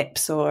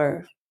steps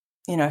or,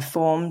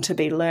 form to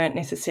be learnt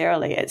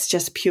necessarily. It's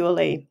just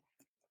purely,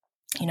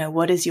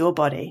 what is your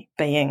body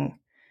being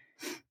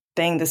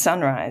the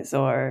sunrise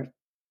or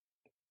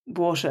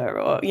water,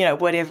 or,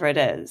 whatever it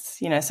is,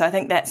 So I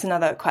think that's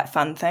another quite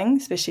fun thing,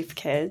 especially for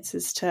kids,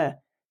 is to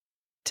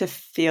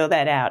feel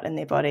that out in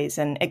their bodies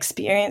and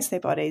experience their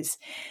bodies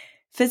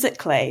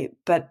physically,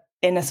 but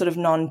in a sort of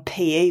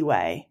non-PE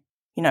way,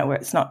 where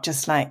it's not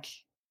just like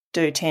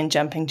do 10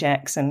 jumping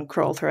jacks and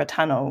crawl through a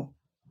tunnel,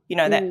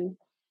 that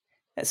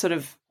sort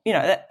of,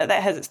 that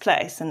has its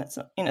place. And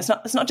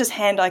it's not just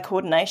hand-eye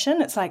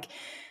coordination. It's like,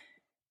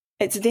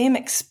 it's them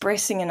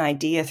expressing an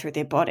idea through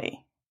their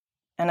body.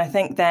 And I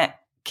think that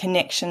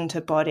connection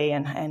to body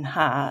and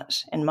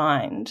heart and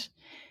mind,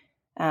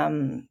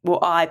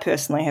 I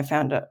personally have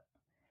found it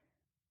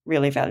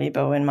really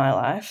valuable in my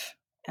life,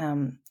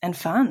 and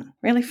fun,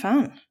 really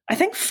fun. I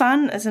think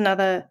fun is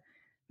another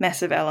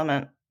massive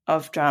element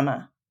of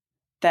drama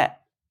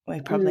that we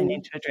probably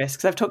need to address,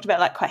 because I've talked about,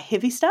 like, quite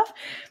heavy stuff,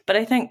 but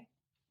I think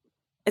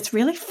it's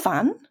really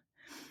fun.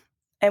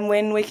 And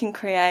when we can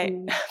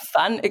create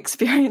fun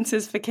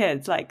experiences for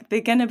kids, like,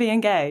 they're going to be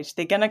engaged,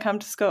 they're going to come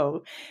to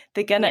school,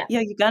 they're going to,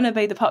 you're going to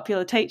be the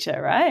popular teacher,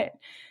 right?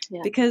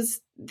 Yeah. Because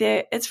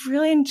it's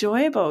really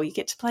enjoyable. You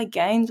get to play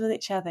games with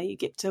each other. You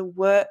get to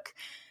work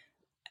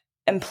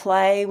and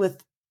play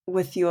with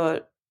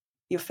your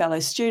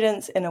fellow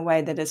students in a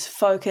way that is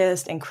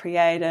focused and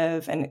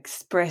creative and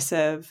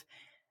expressive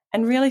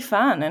and really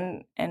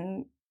fun,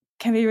 and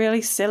can be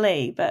really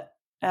silly, but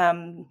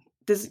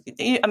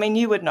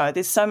you would know,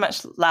 there's so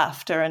much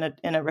laughter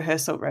in a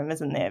rehearsal room,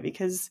 isn't there?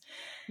 Because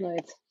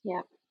loads,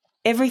 yeah,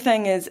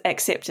 everything is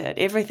accepted,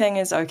 everything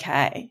is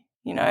okay,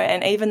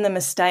 and even the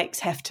mistakes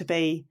have to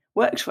be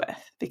worked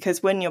with,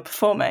 because when you're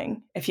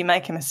performing, if you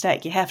make a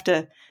mistake, you have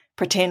to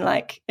pretend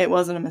like it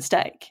wasn't a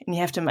mistake, and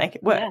you have to make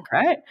it work,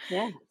 right?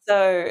 Yeah.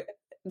 So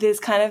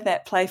there's kind of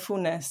that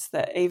playfulness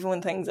that even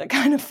when things are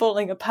kind of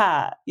falling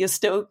apart, you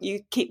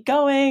keep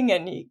going,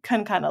 and you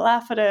can kind of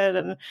laugh at it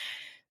and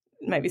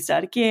maybe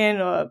start again,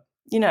 or,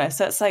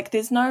 so it's like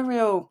there's no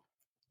real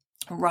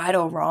right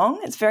or wrong.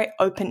 It's very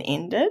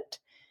open-ended.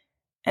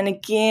 And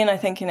again, I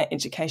think in an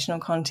educational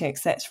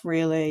context, that's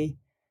really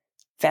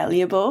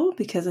valuable,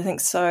 because I think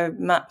so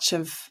much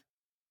of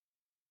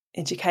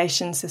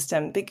education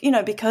system,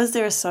 because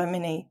there are so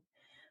many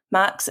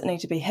marks that need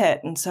to be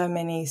hit, and so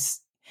many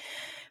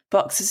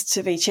boxes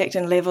to be checked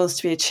and levels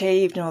to be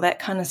achieved and all that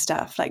kind of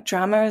stuff. Like,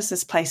 drama is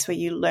this place where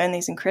you learn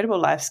these incredible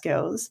life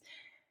skills,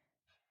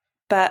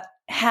 but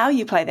how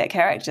you play that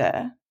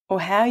character, or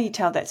how you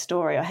tell that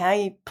story, or how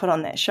you put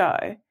on that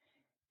show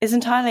is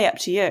entirely up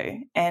to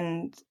you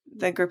and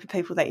the group of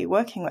people that you're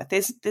working with.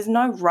 There's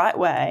no right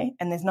way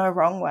and there's no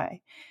wrong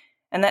way.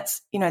 And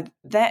that's,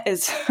 that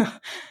is,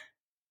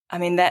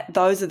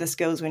 those are the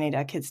skills we need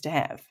our kids to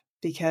have,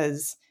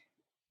 because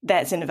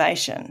that's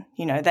innovation.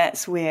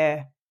 That's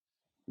where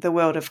the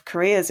world of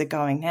careers are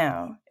going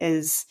now,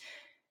 is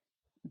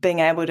being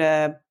able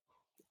to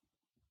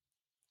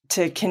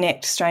to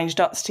connect strange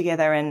dots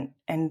together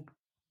and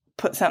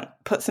put some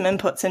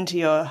inputs into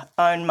your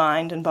own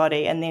mind and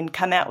body, and then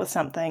come out with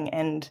something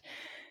and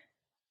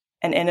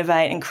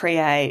innovate and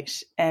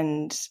create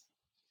and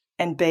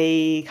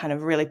be kind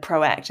of really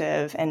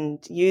proactive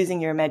and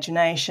using your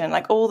imagination,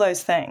 like all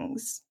those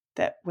things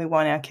that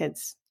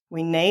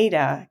we need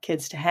our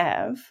kids to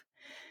have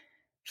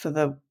for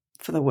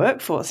the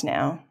workforce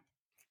now.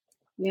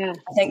 Yeah.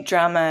 I think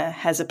drama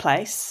has a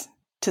place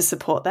to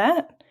support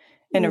that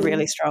in a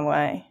really strong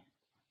way.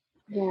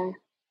 Yeah.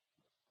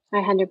 I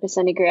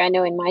 100% agree. I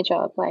know in my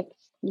job, like,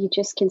 you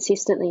just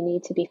consistently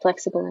need to be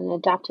flexible and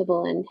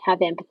adaptable and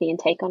have empathy and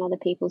take on other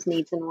people's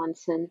needs and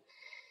wants, and,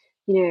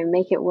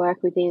 make it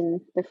work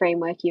within the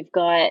framework you've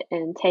got,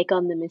 and take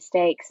on the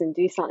mistakes and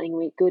do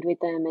something good with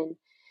them. And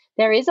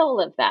there is all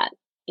of that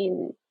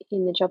in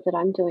the job that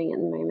I'm doing at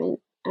the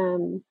moment.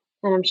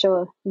 And I'm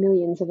sure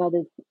millions of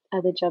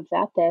other jobs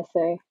out there.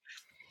 So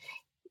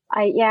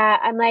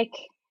I'm like,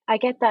 I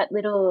get that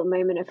little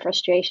moment of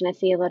frustration. I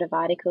see a lot of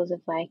articles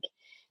of like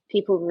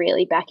people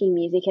really backing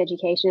music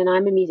education, and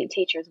I'm a music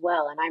teacher as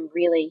well, and I'm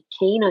really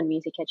keen on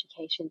music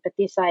education. But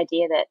this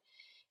idea that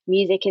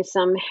music is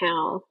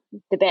somehow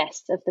the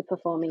best of the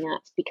performing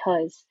arts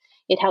because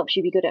it helps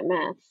you be good at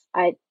maths,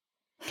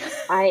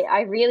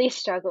 I really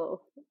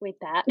struggle with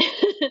that.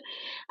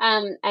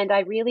 And I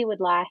really would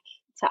like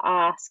to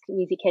ask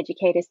music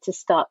educators to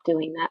stop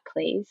doing that,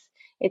 please.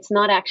 It's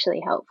not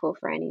actually helpful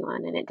for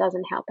anyone, and it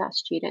doesn't help our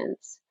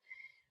students.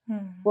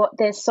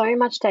 There's so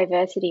much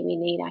diversity we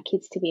need our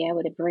kids to be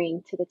able to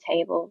bring to the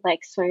table,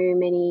 like so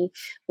many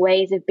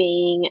ways of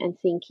being and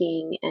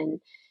thinking and,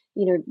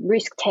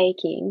 risk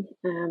taking,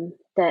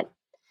 that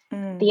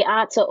the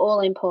arts are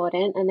all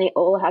important and they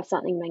all have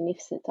something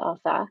magnificent to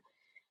offer.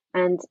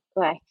 And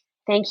like,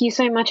 thank you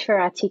so much for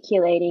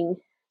articulating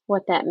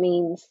what that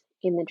means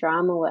in the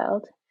drama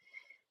world,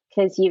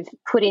 because you've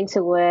put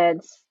into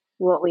words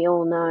what we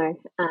all know,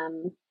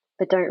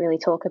 but don't really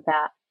talk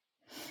about,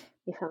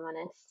 if I'm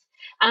honest.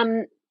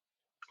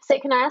 So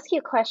can I ask you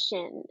a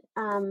question?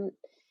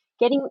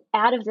 Getting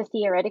out of the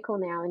theoretical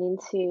now and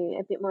into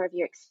a bit more of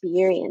your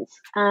experience.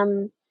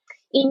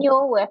 In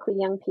your work with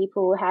young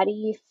people, how do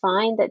you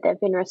find that they've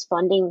been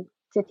responding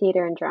to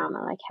theatre and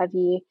drama? Like, have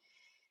you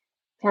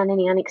found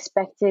any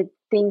unexpected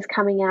things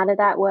coming out of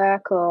that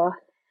work, or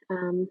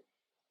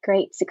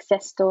great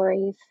success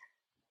stories?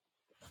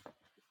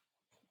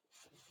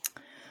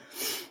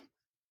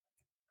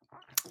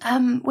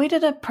 We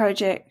did a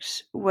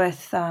project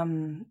with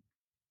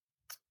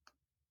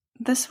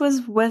this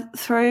was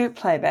through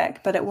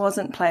playback, but it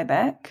wasn't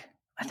playback.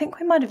 I think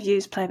we might have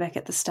used playback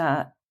at the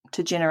start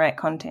to generate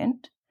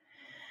content.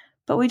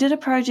 But we did a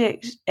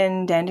project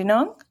in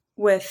Dandenong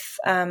with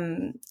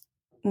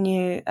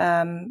new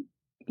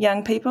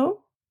young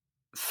people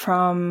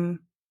from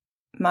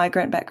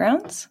migrant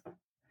backgrounds.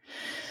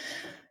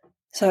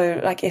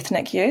 So like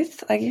ethnic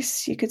youth, I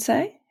guess you could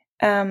say.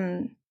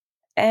 And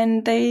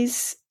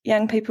these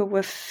young people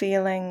were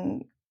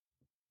feeling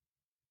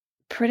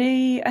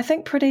pretty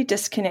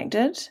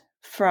disconnected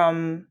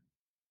from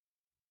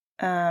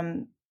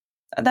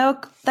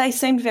they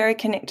seemed very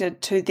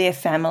connected to their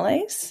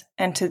families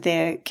and to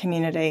their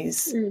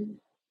communities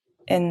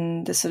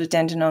in the sort of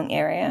Dandenong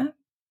area.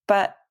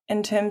 But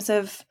in terms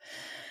of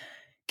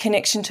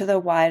connection to the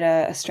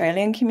wider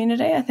Australian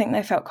community, I think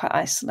they felt quite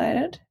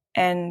isolated.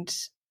 And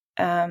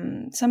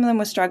some of them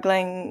were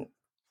struggling,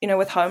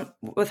 with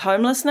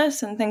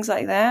homelessness and things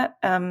like that.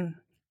 And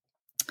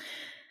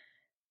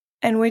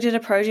we did a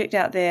project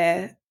out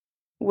there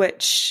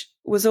which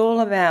was all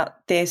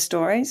about their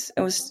stories.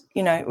 It was,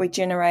 we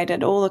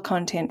generated all the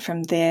content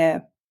from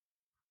their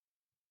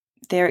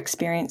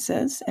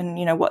experiences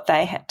and, what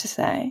they had to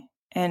say,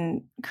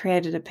 and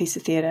created a piece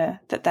of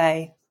theatre that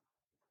they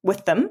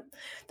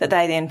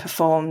then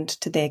performed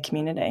to their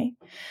community.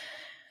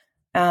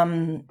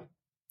 And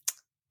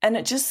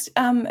it just,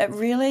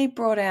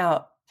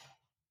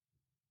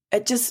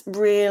 it just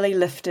really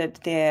lifted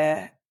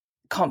their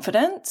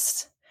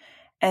confidence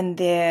and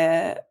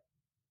their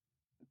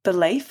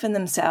belief in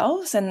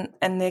themselves and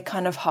their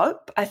kind of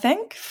hope, I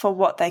think, for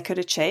what they could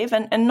achieve,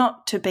 and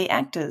not to be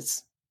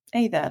actors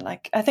either.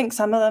 Like, I think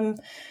some of them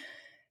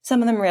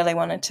really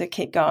wanted to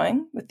keep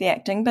going with the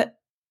acting, but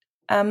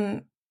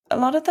a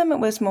lot of them, it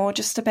was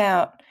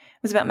about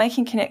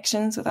making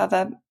connections with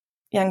other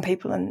young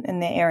people in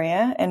their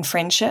area, and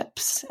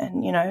friendships,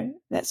 and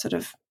that sort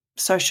of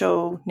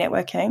social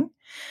networking.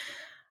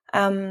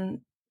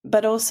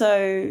 But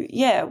also,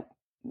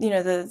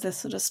 the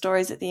sort of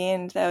stories at the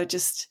end, they were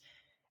just.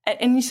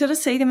 And you sort of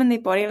see them in their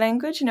body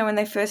language, when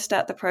they first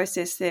start the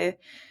process, they're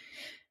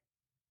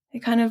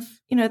kind of,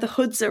 the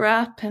hoods are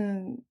up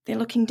and they're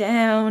looking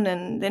down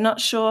and they're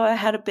not sure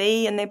how to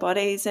be in their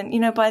bodies. And,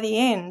 by the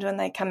end, when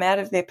they come out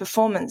of their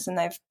performance and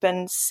they've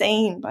been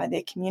seen by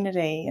their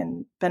community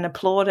and been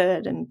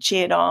applauded and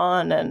cheered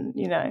on and,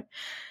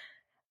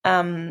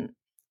 and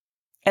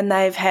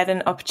they've had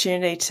an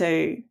opportunity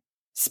to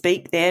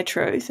speak their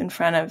truth in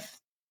front of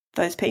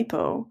those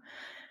people,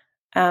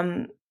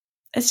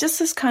 it's just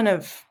this kind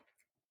of,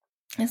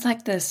 it's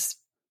like this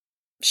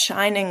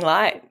shining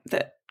light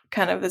that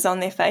kind of is on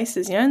their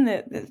faces, you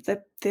know,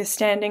 and they're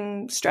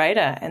standing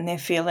straighter and they're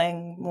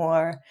feeling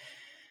more,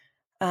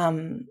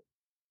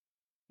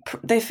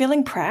 they're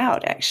feeling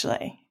proud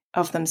actually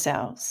of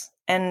themselves.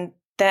 And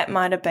that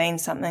might have been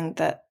something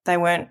that they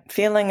weren't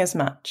feeling as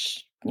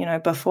much, you know,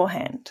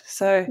 beforehand.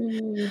 So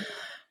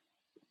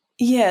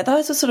yeah,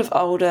 those are sort of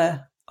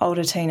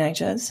older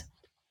teenagers.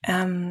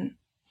 I'm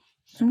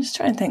just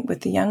trying to think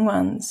with the young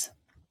ones.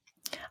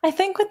 I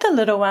think with the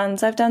little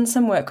ones, I've done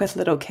some work with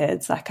little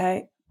kids. Like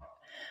I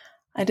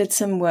did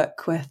some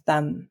work with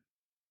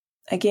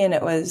again,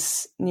 it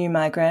was new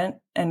migrant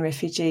and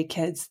refugee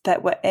kids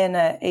that were in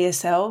a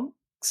ESL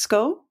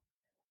school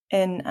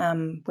in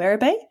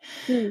Werribee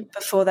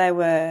before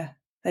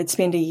they'd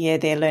spend a year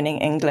there learning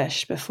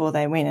English before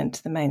they went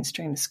into the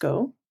mainstream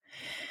school.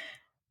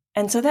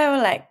 And so they were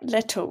like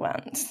little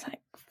ones, like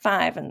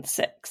 5 and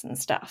 6 and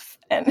stuff.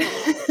 And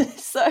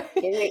so,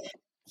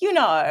 you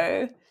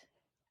know,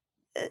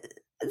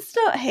 it's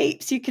not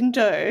heaps you can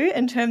do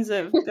in terms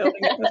of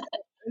building up.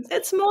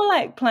 It's more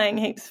like playing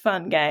heaps of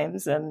fun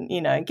games and,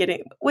 you know,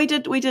 we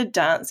did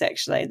dance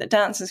actually. The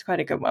dance is quite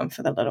a good one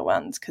for the little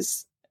ones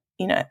because,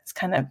 you know, it's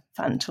kind of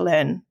fun to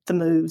learn the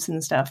moves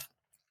and stuff.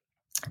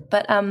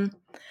 But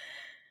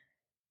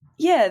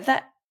yeah,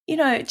 that, you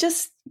know,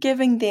 just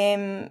giving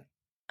them,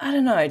 I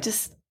don't know,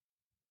 just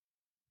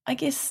I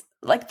guess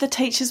like the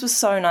teachers were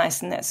so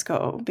nice in that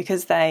school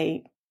because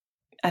I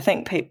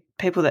think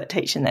people that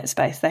teach in that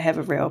space, they have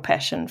a real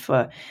passion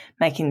for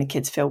making the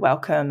kids feel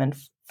welcome and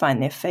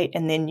find their feet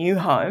in their new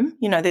home.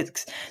 You know,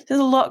 there's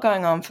a lot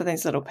going on for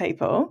these little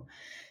people.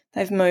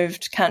 They've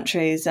moved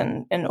countries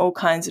and in all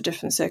kinds of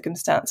different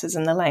circumstances,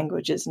 and the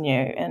language is new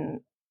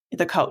and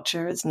the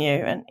culture is new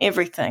and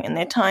everything, and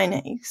they're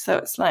tiny. So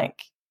it's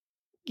like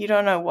you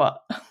don't know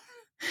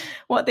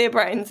what their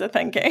brains are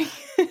thinking.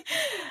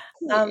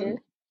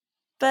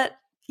 But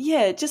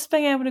yeah, just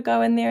being able to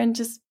go in there and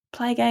just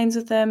play games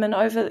with them, and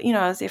over, you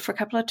know, I was there for a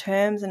couple of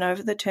terms, and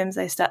over the terms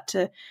they start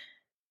to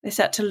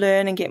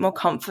learn and get more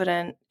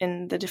confident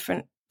in the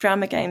different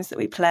drama games that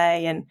we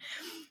play. And,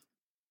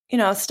 you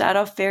know, I'll start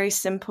off very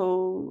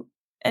simple,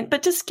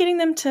 but just getting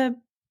them to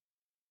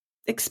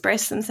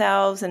express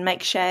themselves and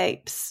make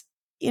shapes,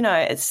 you know,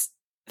 it's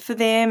for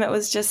them, it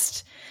was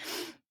just,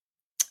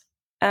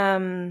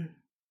 I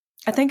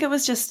think it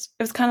was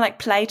kind of like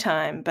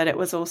playtime, but it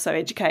was also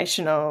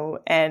educational.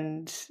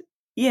 And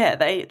yeah,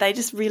 they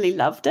just really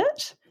loved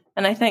it.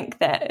 And I think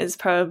that is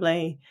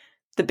probably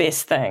the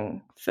best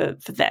thing for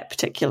that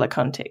particular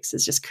context,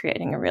 is just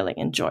creating a really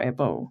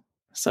enjoyable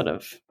sort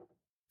of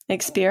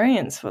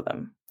experience for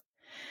them,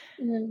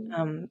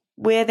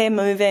 where they're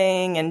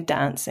moving and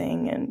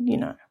dancing and, you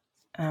know,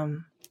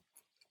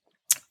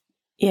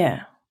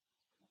 yeah.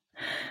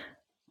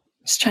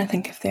 Just trying to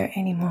think if there are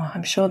any more.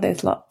 I'm sure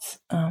there's lots.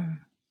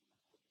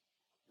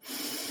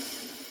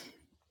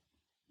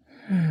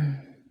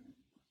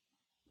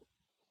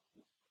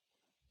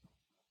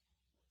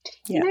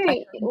 Yeah,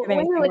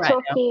 when we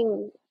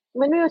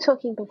were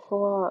talking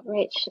before,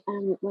 Rich,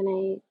 when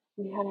we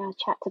had our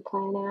chat to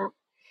plan out,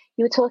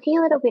 you were talking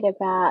a little bit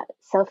about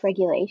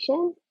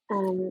self-regulation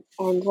and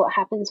what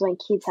happens when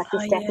kids have to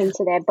step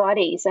into their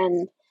bodies.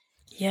 And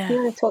do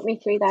you want to talk me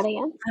through that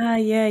again?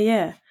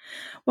 Yeah.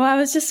 Well, I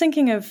was just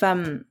thinking of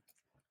I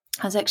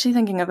was actually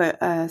thinking of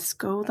a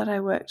school that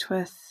I worked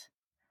with.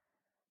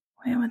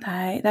 Where were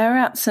they? They were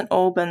out St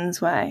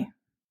Albans way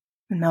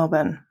in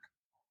Melbourne.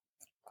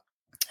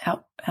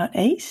 Out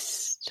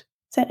east.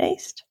 Is that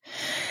east?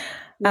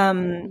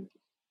 And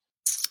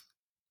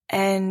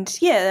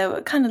yeah, they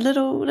were kind of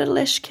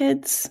little-ish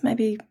kids,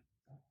 maybe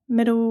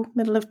middle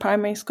of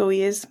primary school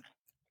years.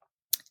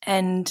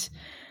 And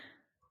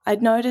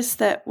I'd noticed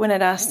that when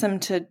I'd asked them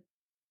to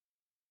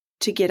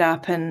get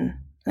up, and I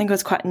think I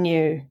was quite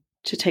new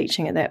to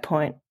teaching at that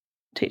point,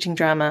 teaching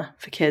drama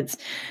for kids,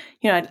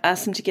 you know, I'd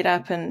ask them to get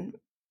up and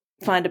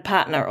find a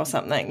partner or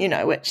something, you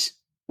know, which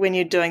when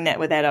you're doing that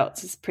with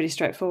adults is pretty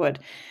straightforward.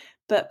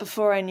 But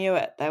before I knew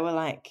it, they were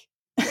like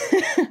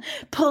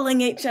pulling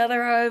each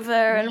other over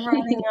and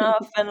running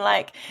off, and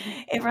like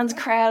everyone's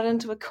crowded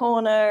into a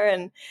corner,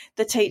 and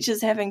the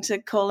teacher's having to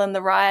call in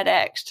the riot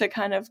act to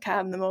kind of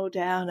calm them all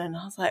down. And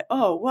I was like,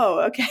 oh,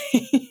 whoa,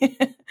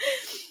 okay.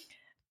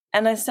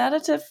 And I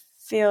started to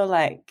feel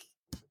like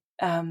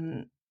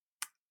that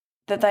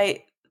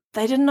they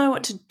didn't know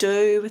what to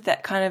do with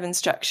that kind of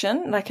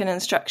instruction, like an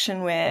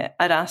instruction where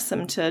I'd ask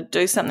them to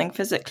do something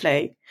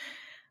physically.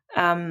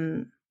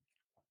 And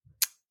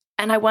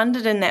I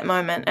wondered in that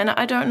moment, and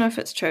I don't know if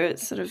it's true,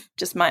 it's sort of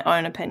just my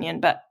own opinion,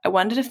 but I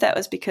wondered if that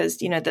was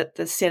because, you know, that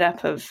the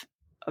setup of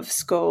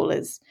school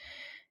is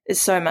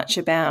so much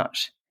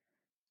about,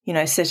 you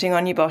know, sitting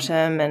on your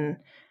bottom and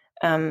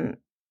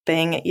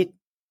being at your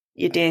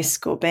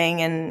desk, or being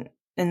in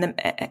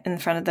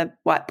front of the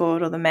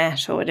whiteboard or the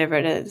mat or whatever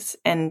it is,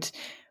 and,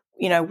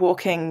 you know,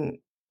 walking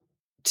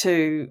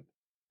to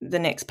the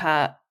next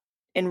part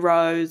in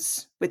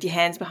rows with your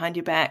hands behind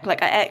your back.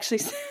 Like I actually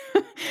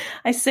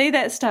I see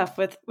that stuff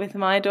with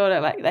my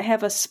daughter. Like they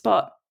have a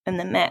spot in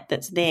the mat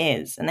that's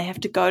theirs, and they have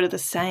to go to the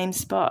same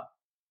spot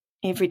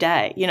every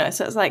day,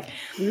 so it's like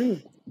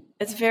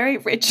it's very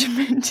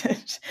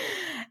regimented.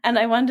 And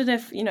I wondered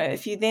if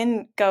you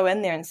then go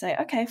in there and say,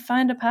 okay,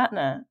 find a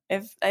partner,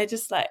 if they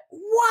just like,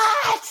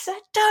 what, I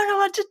don't know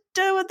what to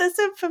do with this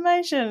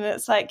information.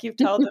 It's like you've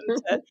told them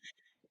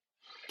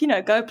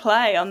to go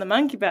play on the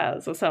monkey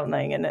bars or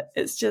something, and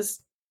it's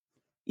just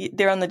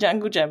they're on the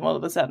jungle gym all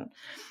of a sudden.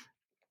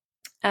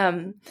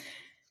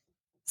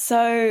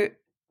 So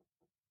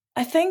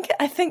I think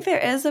there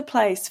is a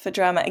place for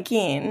drama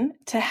again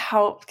to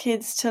help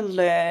kids to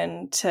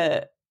learn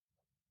to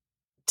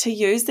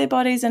use their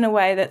bodies in a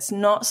way that's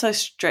not so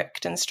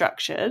strict and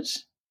structured,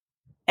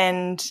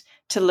 and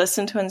to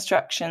listen to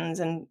instructions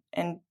and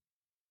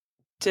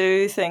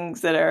do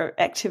things that are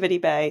activity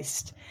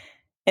based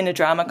in a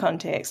drama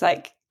context,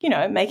 like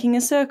making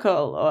a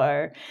circle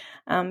or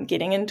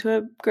getting into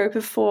a group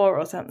of 4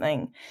 or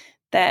something.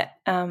 That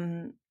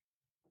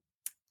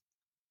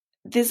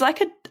there's like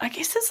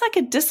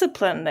a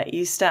discipline that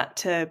you start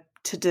to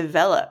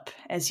develop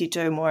as you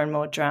do more and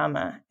more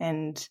drama.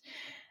 And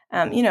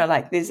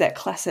like there's that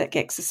classic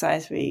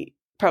exercise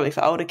probably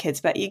for older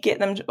kids, but you get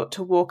them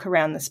to walk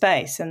around the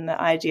space, and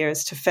the idea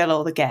is to fill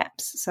all the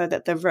gaps so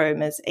that the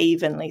room is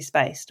evenly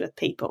spaced with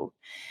people.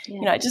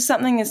 Yeah. Just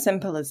something as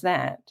simple as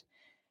that.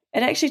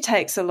 It actually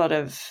takes there's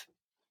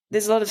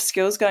a lot of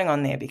skills going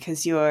on there,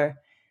 because you're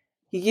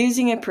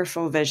using your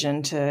peripheral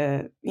vision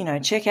to,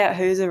 check out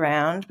who's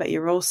around, but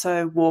you're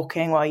also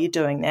walking while you're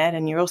doing that,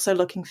 and you're also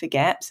looking for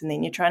gaps, and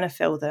then you're trying to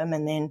fill them,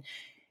 and then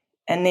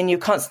you're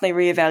constantly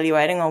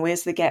reevaluating,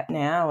 where's the gap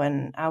now,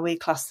 and are we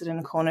clustered in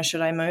a corner?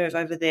 Should I move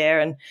over there?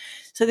 And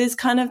so there's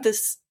kind of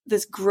this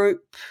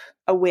group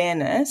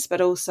awareness,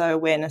 but also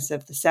awareness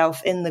of the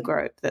self in the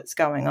group that's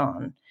going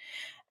on.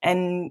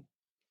 And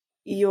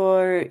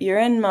you're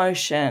in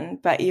motion,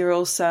 but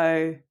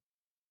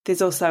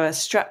there's also a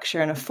structure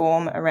and a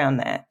form around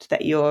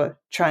that you're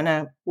trying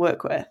to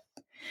work with.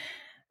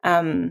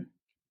 But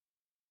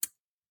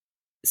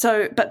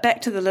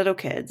back to the little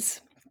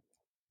kids,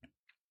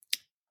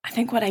 I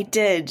think what I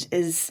did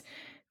is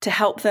to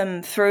help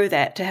them through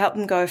that, to help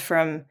them go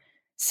from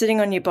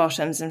sitting on your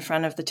bottoms in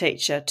front of the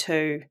teacher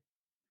to,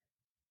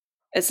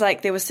 it's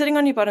like they were sitting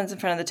on your bottoms in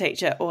front of the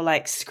teacher, or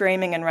like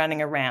screaming and running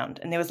around,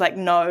 and there was like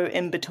no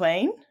in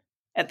between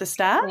at the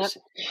start.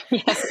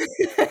 Yep. Yeah.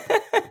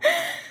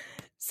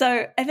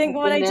 So I think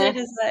what I did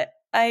is that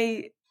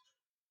I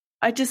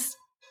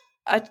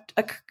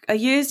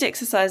used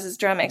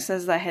drama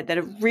exercises I had that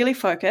are really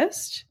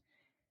focused,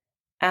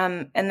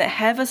 and that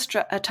have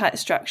a tight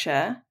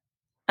structure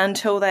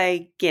until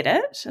they get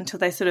it, until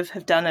they sort of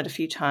have done it a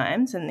few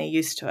times and they're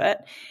used to it.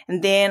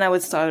 And then I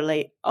would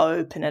slowly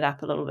open it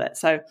up a little bit.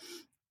 So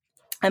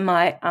I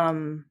might,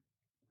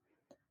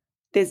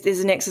 there's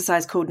an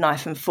exercise called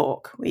knife and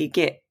fork, where you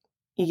get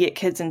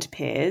kids into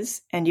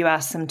pairs and you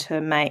ask them to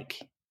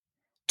make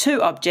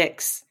 2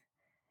 objects,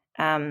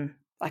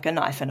 like a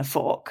knife and a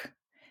fork.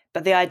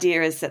 But the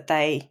idea is that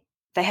they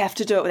have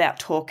to do it without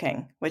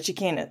talking, which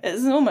again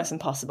is almost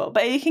impossible,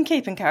 but you can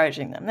keep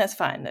encouraging them. That's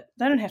fine. They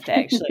don't have to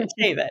actually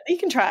achieve it. You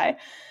can try.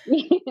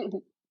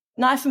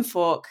 Knife and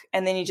fork,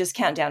 and then you just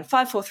count down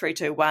 5, 4, 3,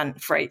 2, 1,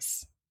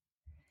 freeze.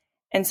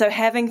 And so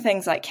having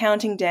things like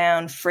counting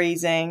down,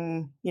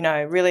 freezing,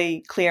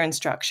 really clear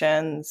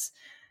instructions,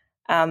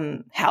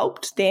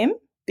 helped them,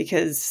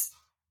 because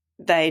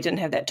they didn't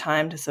have that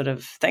time to sort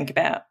of think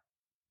about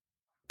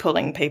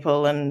pulling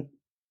people and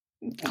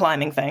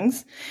climbing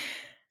things.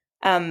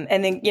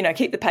 And then,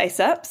 keep the pace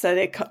up, so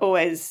they're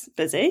always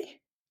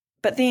busy.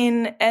 But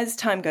then as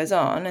time goes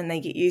on and they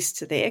get used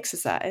to the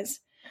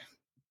exercise,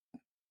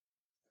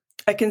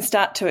 I can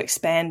start to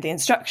expand the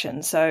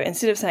instructions. So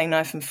instead of saying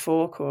knife and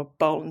fork or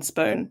bowl and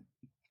spoon,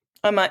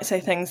 I might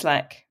say things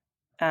like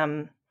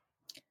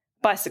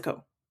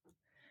bicycle,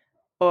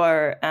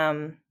 or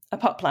a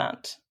pot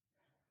plant,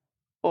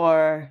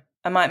 or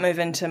I might move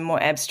into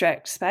more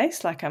abstract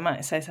space. Like I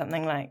might say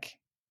something like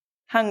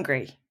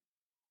hungry.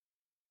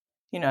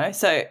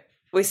 So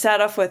we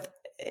start off with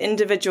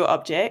individual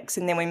objects,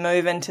 and then we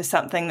move into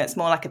something that's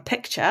more like a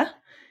picture,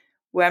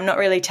 where I'm not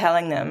really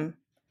telling them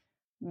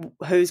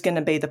who's going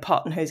to be the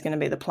pot and who's going to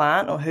be the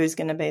plant, or who's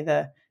going to be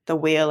the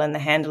wheel and the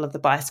handle of the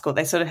bicycle.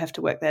 They sort of have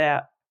to work that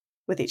out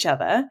with each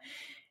other.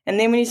 And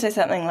then when you say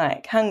something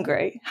like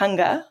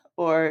hunger,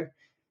 or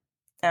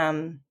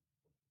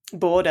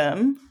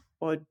boredom,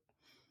 or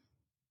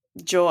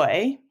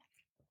joy,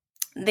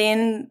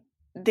 then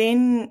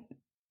the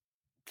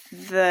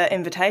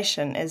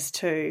invitation is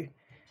to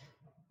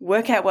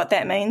work out what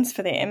that means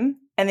for them,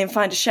 and then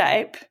find a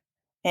shape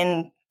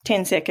in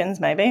 10 seconds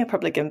maybe. I'll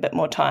probably give them a bit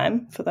more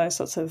time for those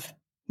sorts of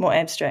more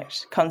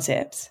abstract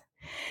concepts.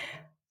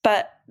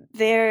 But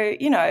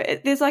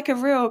there's like a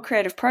real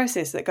creative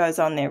process that goes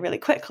on there really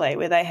quickly,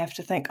 where they have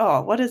to think,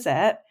 oh, what is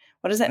that?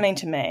 What does that mean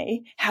to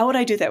me? How would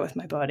I do that with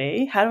my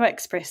body? How do I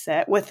express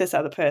that with this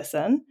other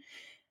person?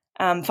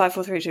 5,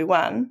 4, 3, 2,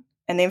 1,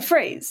 and then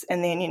freeze.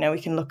 And then, we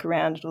can look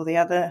around at all the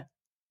other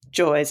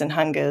joys and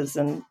hungers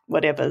and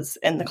whatever's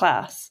in the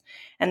class.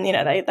 And,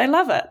 they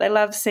love it. They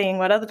love seeing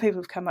what other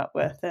people have come up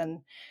with.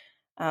 And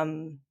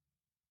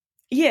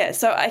yeah,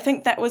 so I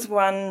think that was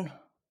one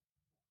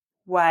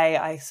way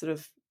I sort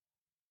of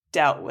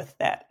dealt with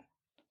that.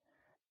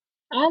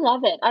 I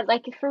love it. I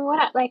like from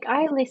what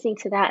I listening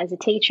to that as a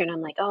teacher, and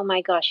I'm like, oh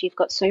my gosh, you've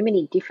got so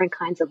many different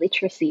kinds of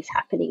literacies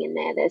happening in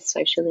there. There's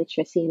social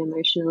literacy and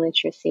emotional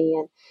literacy,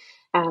 and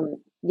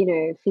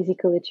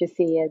physical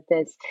literacy. And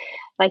there's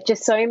like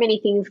just so many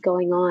things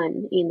going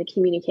on in the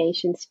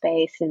communication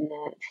space and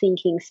the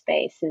thinking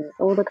space and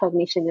all the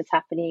cognition that's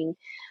happening.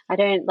 I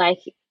don't like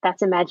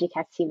that's a magic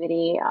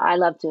activity. I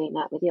love doing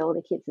that with the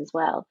older kids as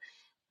well.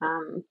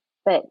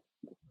 But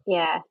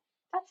yeah,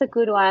 that's a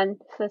good one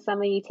for some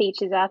of you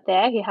teachers out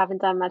there who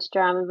haven't done much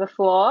drama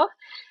before.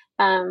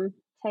 Um,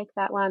 Take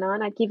that one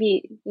on. I'd give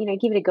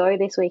it a go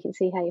this week and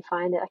see how you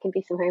find it. I can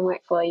be some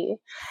homework for you.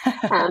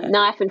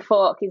 Knife and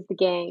fork is the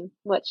game.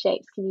 What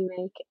shapes can you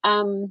make?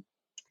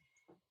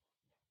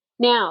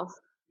 Now,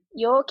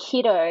 your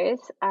kiddos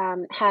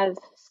have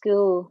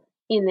school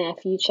in their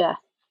future.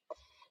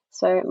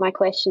 So my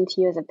question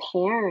to you as a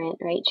parent,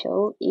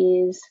 Rachel,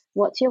 is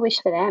what's your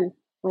wish for them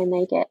when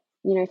they get,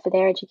 for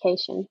their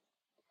education?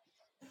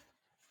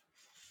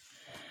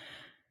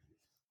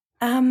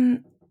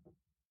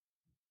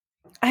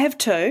 I have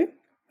two.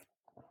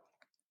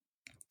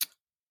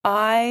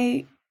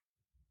 I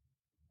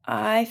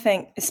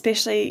think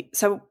especially,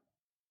 so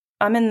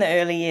I'm in the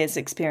early years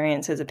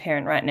experience as a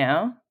parent right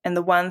now, and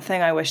the one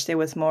thing I wish there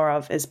was more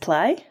of is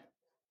play.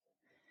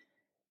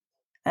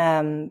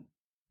 My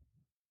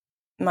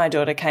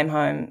daughter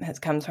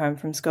comes home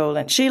from school,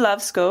 and she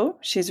loves school.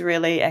 She's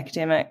really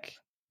academic.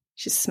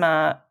 She's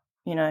smart.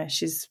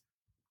 She's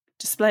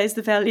displays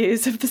the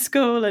values of the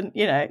school, and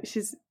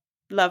she's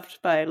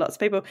loved by lots of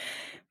people.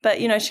 But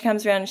she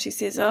comes around and she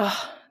says, "Oh,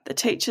 the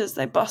teachers,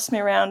 they boss me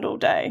around all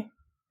day,"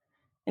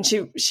 and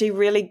she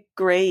really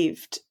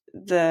grieved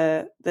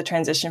the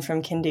transition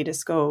from kindy to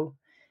school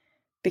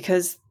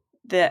because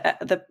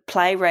the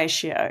play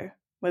ratio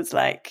was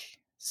like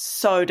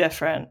so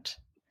different.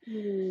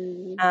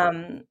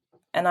 And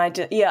I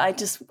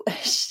just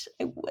wish,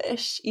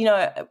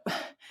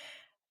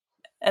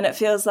 and it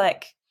feels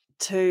like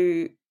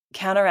to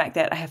counteract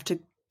that, I have to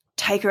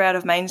take her out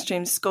of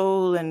mainstream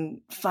school and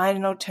find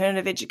an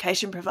alternative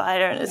education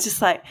provider. And it's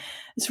just like,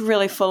 it's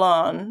really full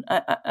on.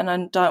 And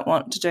I don't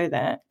want to do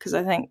that because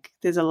I think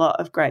there's a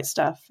lot of great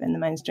stuff in the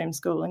mainstream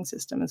schooling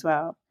system as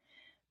well.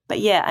 But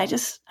yeah, I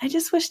just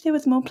wish there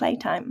was more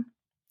playtime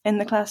in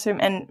the classroom.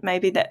 And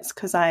maybe that's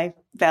because I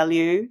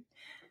value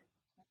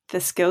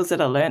the skills that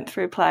are learnt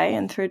through play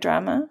and through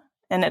drama.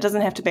 And it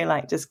doesn't have to be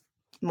like just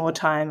more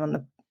time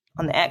on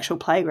the actual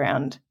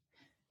playground.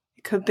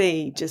 It could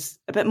be just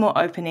a bit more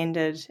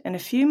open-ended and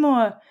there's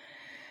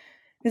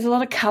a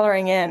lot of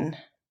colouring in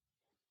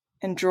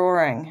and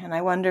drawing. And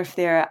I wonder if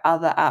there are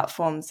other art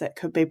forms that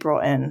could be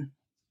brought in,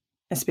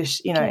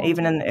 especially,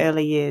 even in the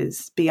early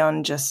years,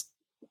 beyond just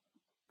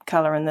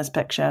colour in this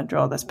picture,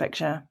 draw this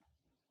picture.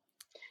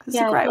 It's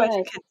a great way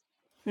for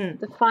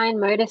kids. The fine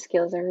motor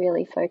skills are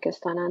really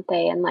focused on, aren't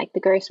they? And like the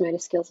gross motor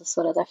skills are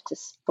sort of left to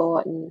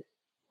sport and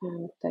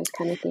those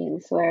kind of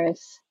things.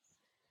 Whereas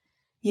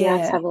the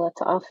arts have a lot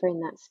to offer in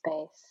that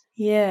space.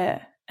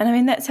 Yeah. And I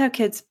mean, that's how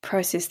kids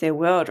process their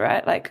world,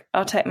 right? Like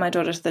I'll take my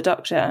daughter to the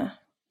doctor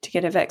to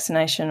get a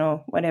vaccination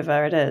or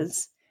whatever it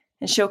is,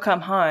 and she'll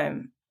come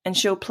home and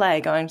she'll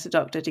play going to the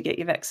doctor to get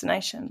your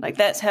vaccination. Like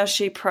that's how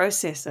she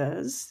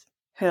processes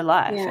her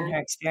life and her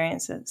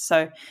experiences.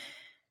 So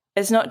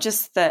it's not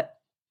just that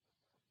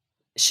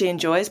she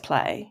enjoys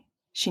play,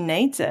 she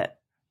needs it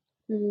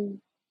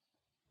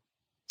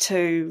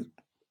to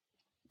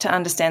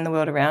understand the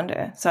world around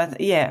her. So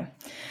the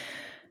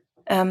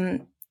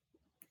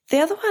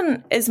other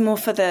one is more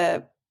for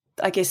the,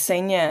 I guess,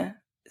 senior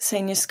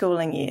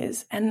schooling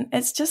years, and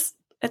it's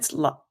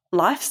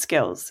life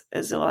skills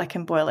is all I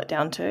can boil it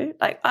down to.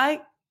 Like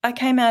I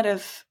came out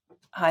of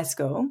high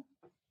school,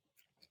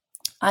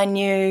 I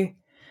knew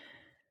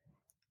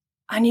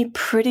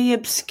pretty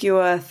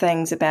obscure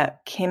things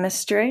about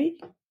chemistry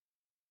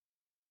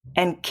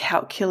and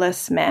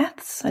calculus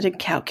maths. I did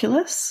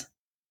calculus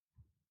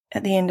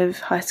at the end of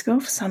high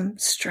school for some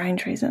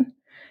strange reason.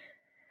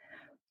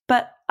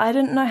 But I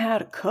didn't know how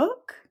to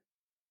cook,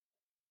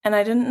 and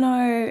I didn't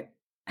know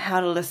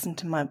how to listen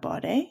to my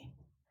body.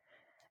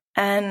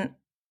 And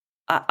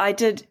I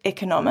did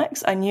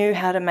economics. I knew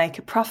how to make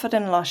a profit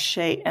and loss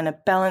sheet and a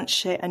balance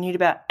sheet. I knew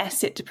about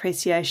asset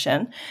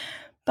depreciation,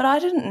 but I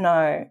didn't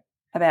know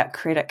about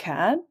credit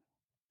card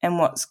and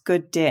what's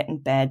good debt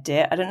and bad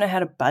debt. I didn't know how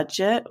to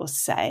budget or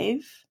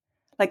save.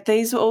 Like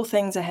these were all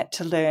things I had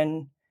to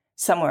learn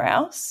somewhere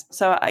else.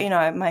 So,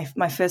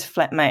 my first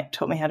flatmate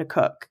taught me how to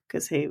cook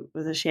because he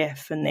was a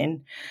chef. And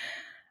then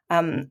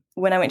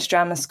when I went to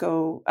drama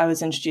school, I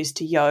was introduced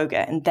to yoga,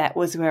 and that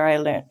was where I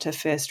learnt to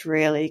first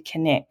really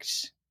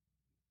connect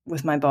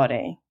with my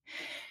body.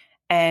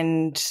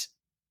 And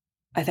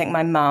I think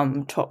my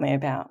mum taught me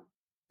about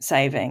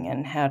saving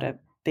and how to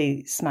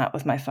be smart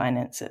with my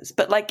finances.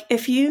 But like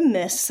if you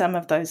miss some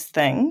of those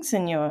things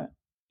in your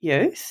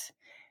youth,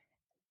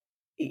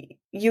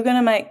 you're going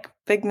to make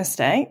big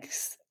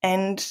mistakes,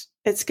 and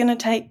it's going to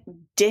take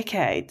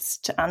decades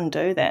to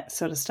undo that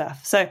sort of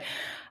stuff. So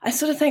I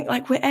sort of think,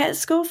 like, we're at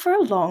school for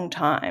a long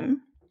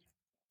time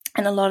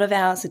and a lot of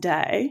hours a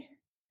day.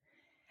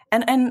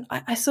 And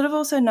I sort of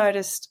also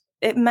noticed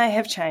it may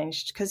have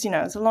changed because, it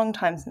was a long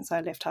time since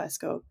I left high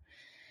school.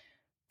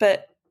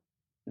 But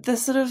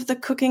the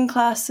cooking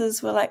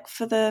classes were like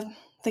for the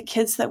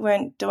kids that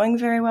weren't doing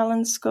very well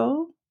in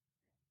school.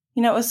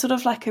 It was sort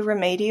of like a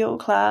remedial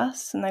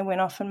class and they went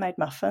off and made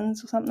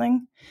muffins or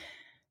something.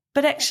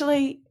 But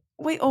actually,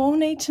 we all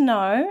need to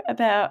know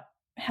about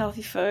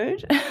healthy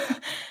food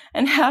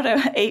and how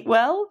to eat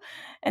well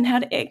and how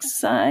to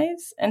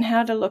exercise and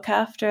how to look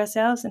after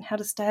ourselves and how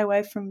to stay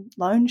away from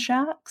loan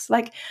sharks.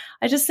 Like,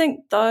 I just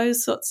think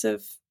those sorts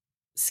of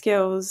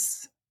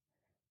skills,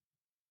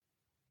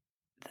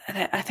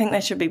 I think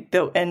they should be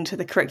built into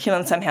the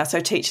curriculum somehow so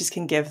teachers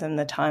can give them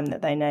the time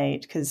that they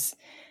need, because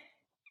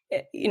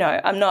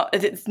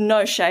it's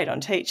no shade on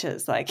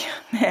teachers. Like,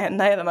 man,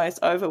 they are the most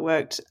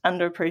overworked,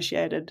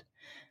 underappreciated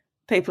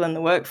people in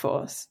the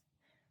workforce.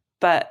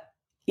 But,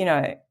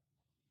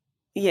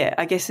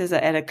 I guess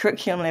at a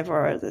curriculum level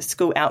or the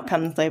school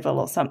outcomes level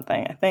or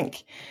something, I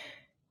think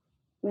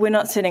we're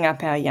not setting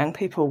up our young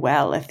people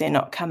well if they're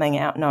not coming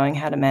out knowing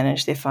how to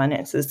manage their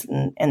finances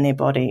and their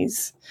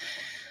bodies.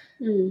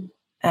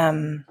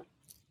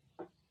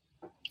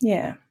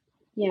 Yeah.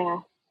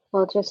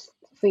 Well, just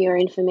for your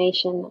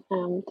information,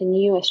 the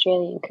new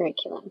Australian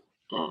curriculum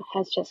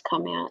has just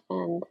come out,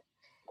 and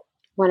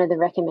one of the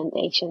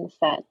recommendations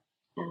that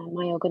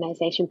my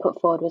organisation put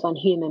forward was on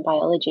human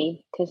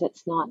biology, because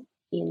it's not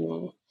in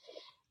there,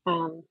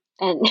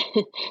 and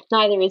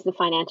neither is the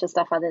financial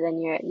stuff other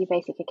than your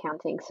basic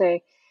accounting. So,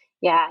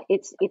 yeah,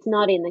 it's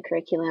not in the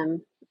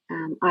curriculum.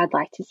 I'd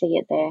like to see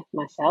it there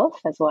myself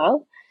as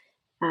well.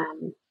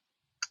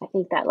 I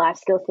think that life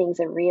skill thing's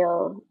a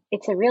real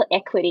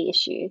equity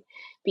issue,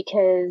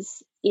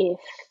 because if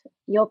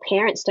your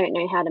parents don't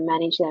know how to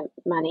manage their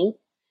money,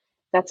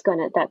 that's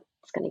gonna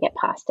get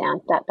passed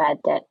down, that bad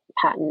debt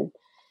pattern,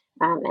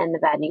 and the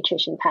bad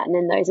nutrition pattern.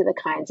 And those are the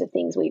kinds of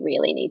things we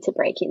really need to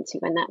break into.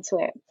 And that's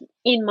where,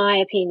 in my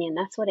opinion,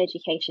 that's what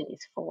education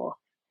is for.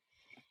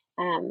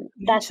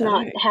 That's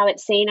not how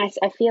it's seen. I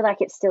feel like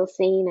it's still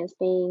seen as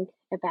being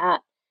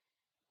about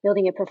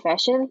building a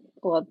profession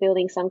or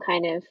building some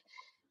kind of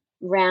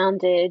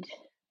rounded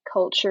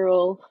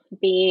cultural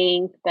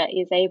being that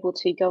is able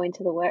to go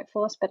into the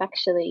workforce. But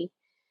actually,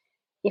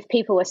 if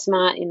people were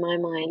smart, in my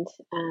mind,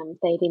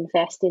 they'd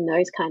invest in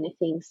those kind of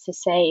things to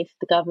save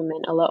the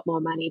government a lot more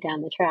money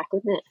down the track,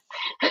 wouldn't it?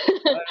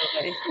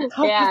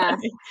 Totally. Yeah,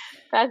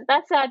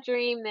 that's our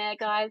dream there,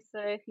 guys. So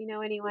if you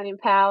know anyone in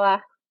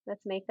power,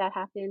 let's make that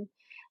happen.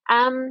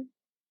 I'm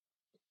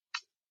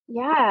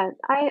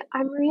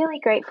really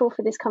grateful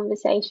for this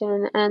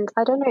conversation, and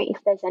I don't know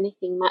if there's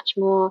anything much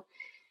more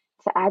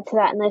to add to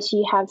that, unless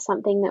you have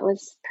something that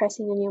was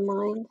pressing on your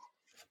mind.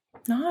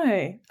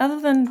 No, other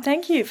than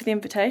thank you for the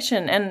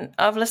invitation. And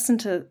I've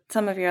listened to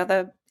some of your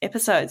other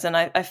episodes, and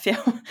I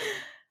feel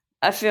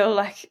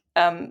like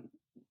the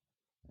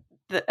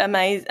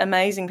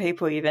amazing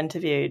people you've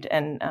interviewed,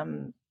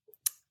 and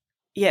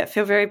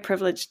feel very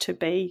privileged to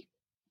be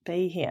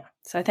here.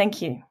 So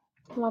thank you.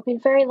 Well, I've been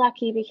very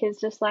lucky, because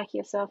just like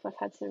yourself, I've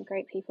had some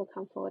great people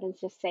come forward and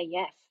just say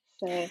yes.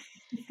 So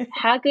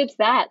how good's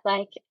that?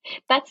 Like,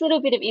 that's a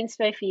little bit of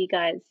inspo for you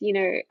guys.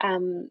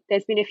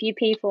 There's been a few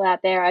people out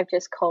there I've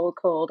just cold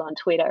called on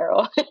Twitter,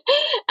 or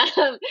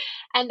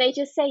and they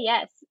just say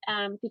yes,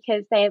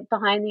 because they're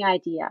behind the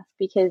idea.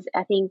 Because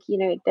I think,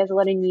 there's a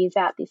lot of news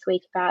out this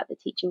week about the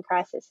teaching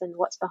crisis and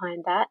what's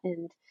behind that,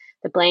 and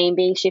the blame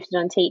being shifted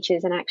on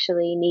teachers and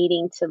actually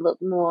needing to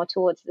look more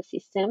towards the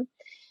system.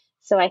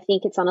 So I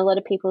think it's on a lot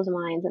of people's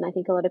minds, and I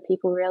think a lot of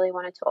people really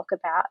want to talk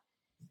about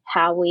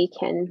how we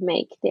can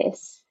make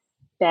this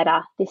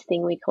better, this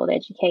thing we call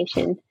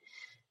education,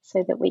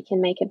 so that we can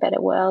make a better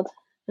world.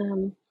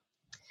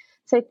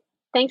 So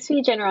thanks for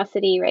your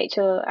generosity,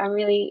 Rachel. I'm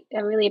really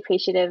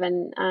appreciative,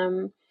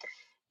 and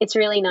it's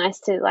really nice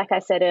to, like I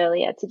said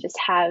earlier, to just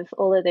have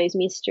all of those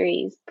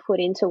mysteries put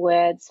into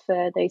words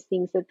for those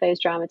things that those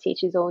drama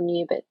teachers all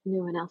knew, but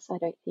no one else, I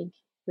don't think,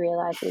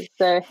 realizes.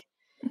 So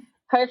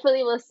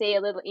hopefully we'll see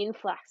a little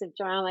influx of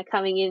drama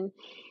coming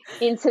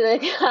into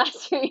the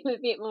classroom a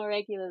bit more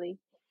regularly.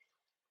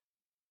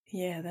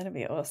 Yeah, that'd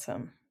be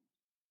awesome.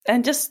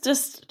 And just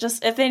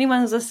if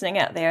anyone's listening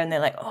out there and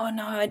they're like, oh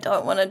no, I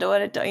don't want to do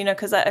it,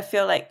 because I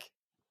feel like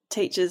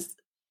teachers,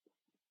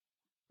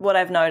 what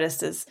I've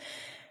noticed is,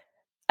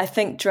 I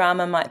think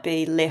drama might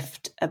be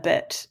left a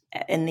bit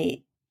in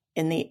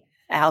the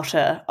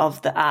outer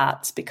of the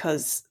arts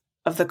because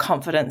of the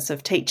confidence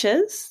of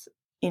teachers.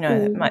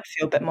 That might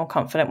feel a bit more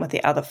confident with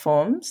the other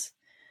forms.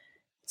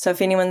 So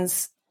if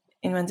anyone's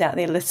out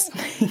there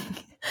listening,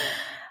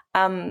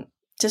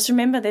 just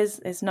remember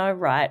there's no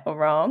right or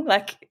wrong.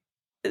 Like,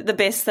 the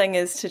best thing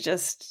is to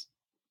just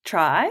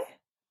try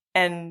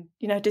and,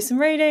 do some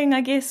reading,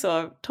 I guess,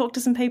 or talk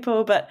to some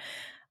people. But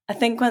I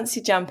think once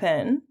you jump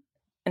in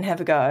and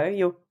have a go,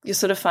 you'll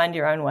sort of find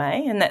your own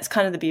way. And that's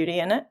kind of the beauty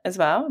in it as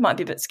well. It might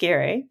be a bit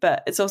scary,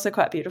 but it's also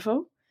quite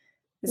beautiful.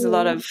 There's a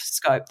lot of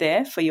scope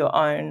there for your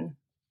own,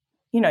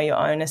 your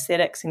own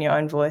aesthetics and your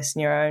own voice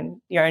and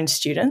your own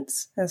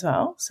students as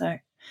well. So,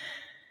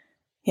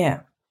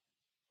 yeah.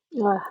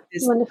 Oh,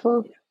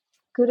 wonderful.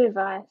 Good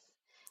advice.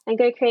 And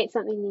go create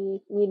something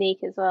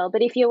unique as well.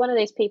 But if you're one of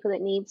those people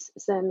that needs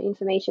some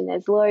information,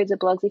 there's loads of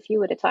blogs. If you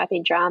were to type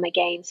in drama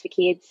games for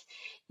kids,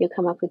 you'll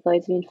come up with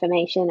loads of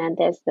information. And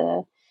there's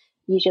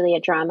usually a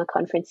drama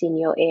conference in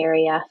your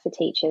area for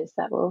teachers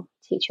that will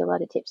teach you a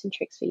lot of tips and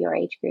tricks for your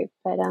age group.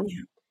 But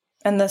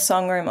And the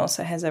Song Room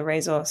also has a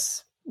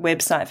resource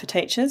website for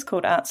teachers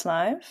called Arts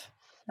Live.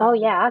 Oh,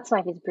 yeah, Arts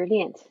Live is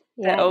brilliant.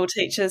 Yeah. That all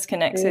teachers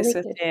can access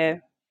with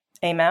their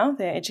email,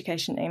 their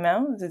education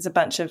email. There's a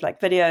bunch of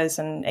videos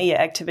and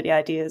activity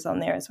ideas on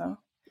there as well.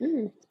 It's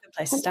a good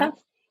place to start.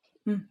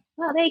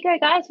 Well, there you go,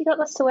 guys. We got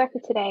lots to work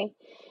with today.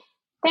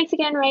 Thanks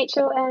again,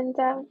 Rachel, and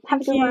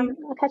have a good one.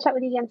 I'll catch up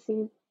with you again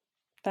soon.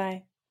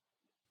 Bye.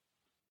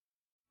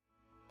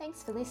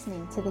 Thanks for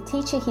listening to the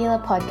Teacher Healer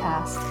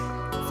podcast.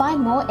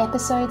 Find more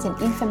episodes and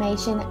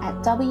information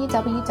at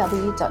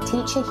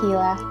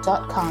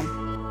www.teacherhealer.com.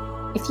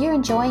 If you're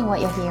enjoying what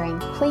you're hearing,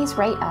 please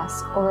rate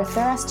us or refer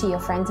us to your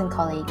friends and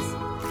colleagues.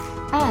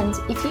 And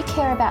if you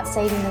care about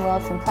saving the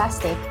world from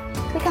plastic,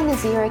 click on the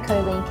Zero Co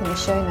link in the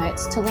show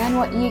notes to learn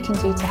what you can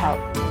do to help.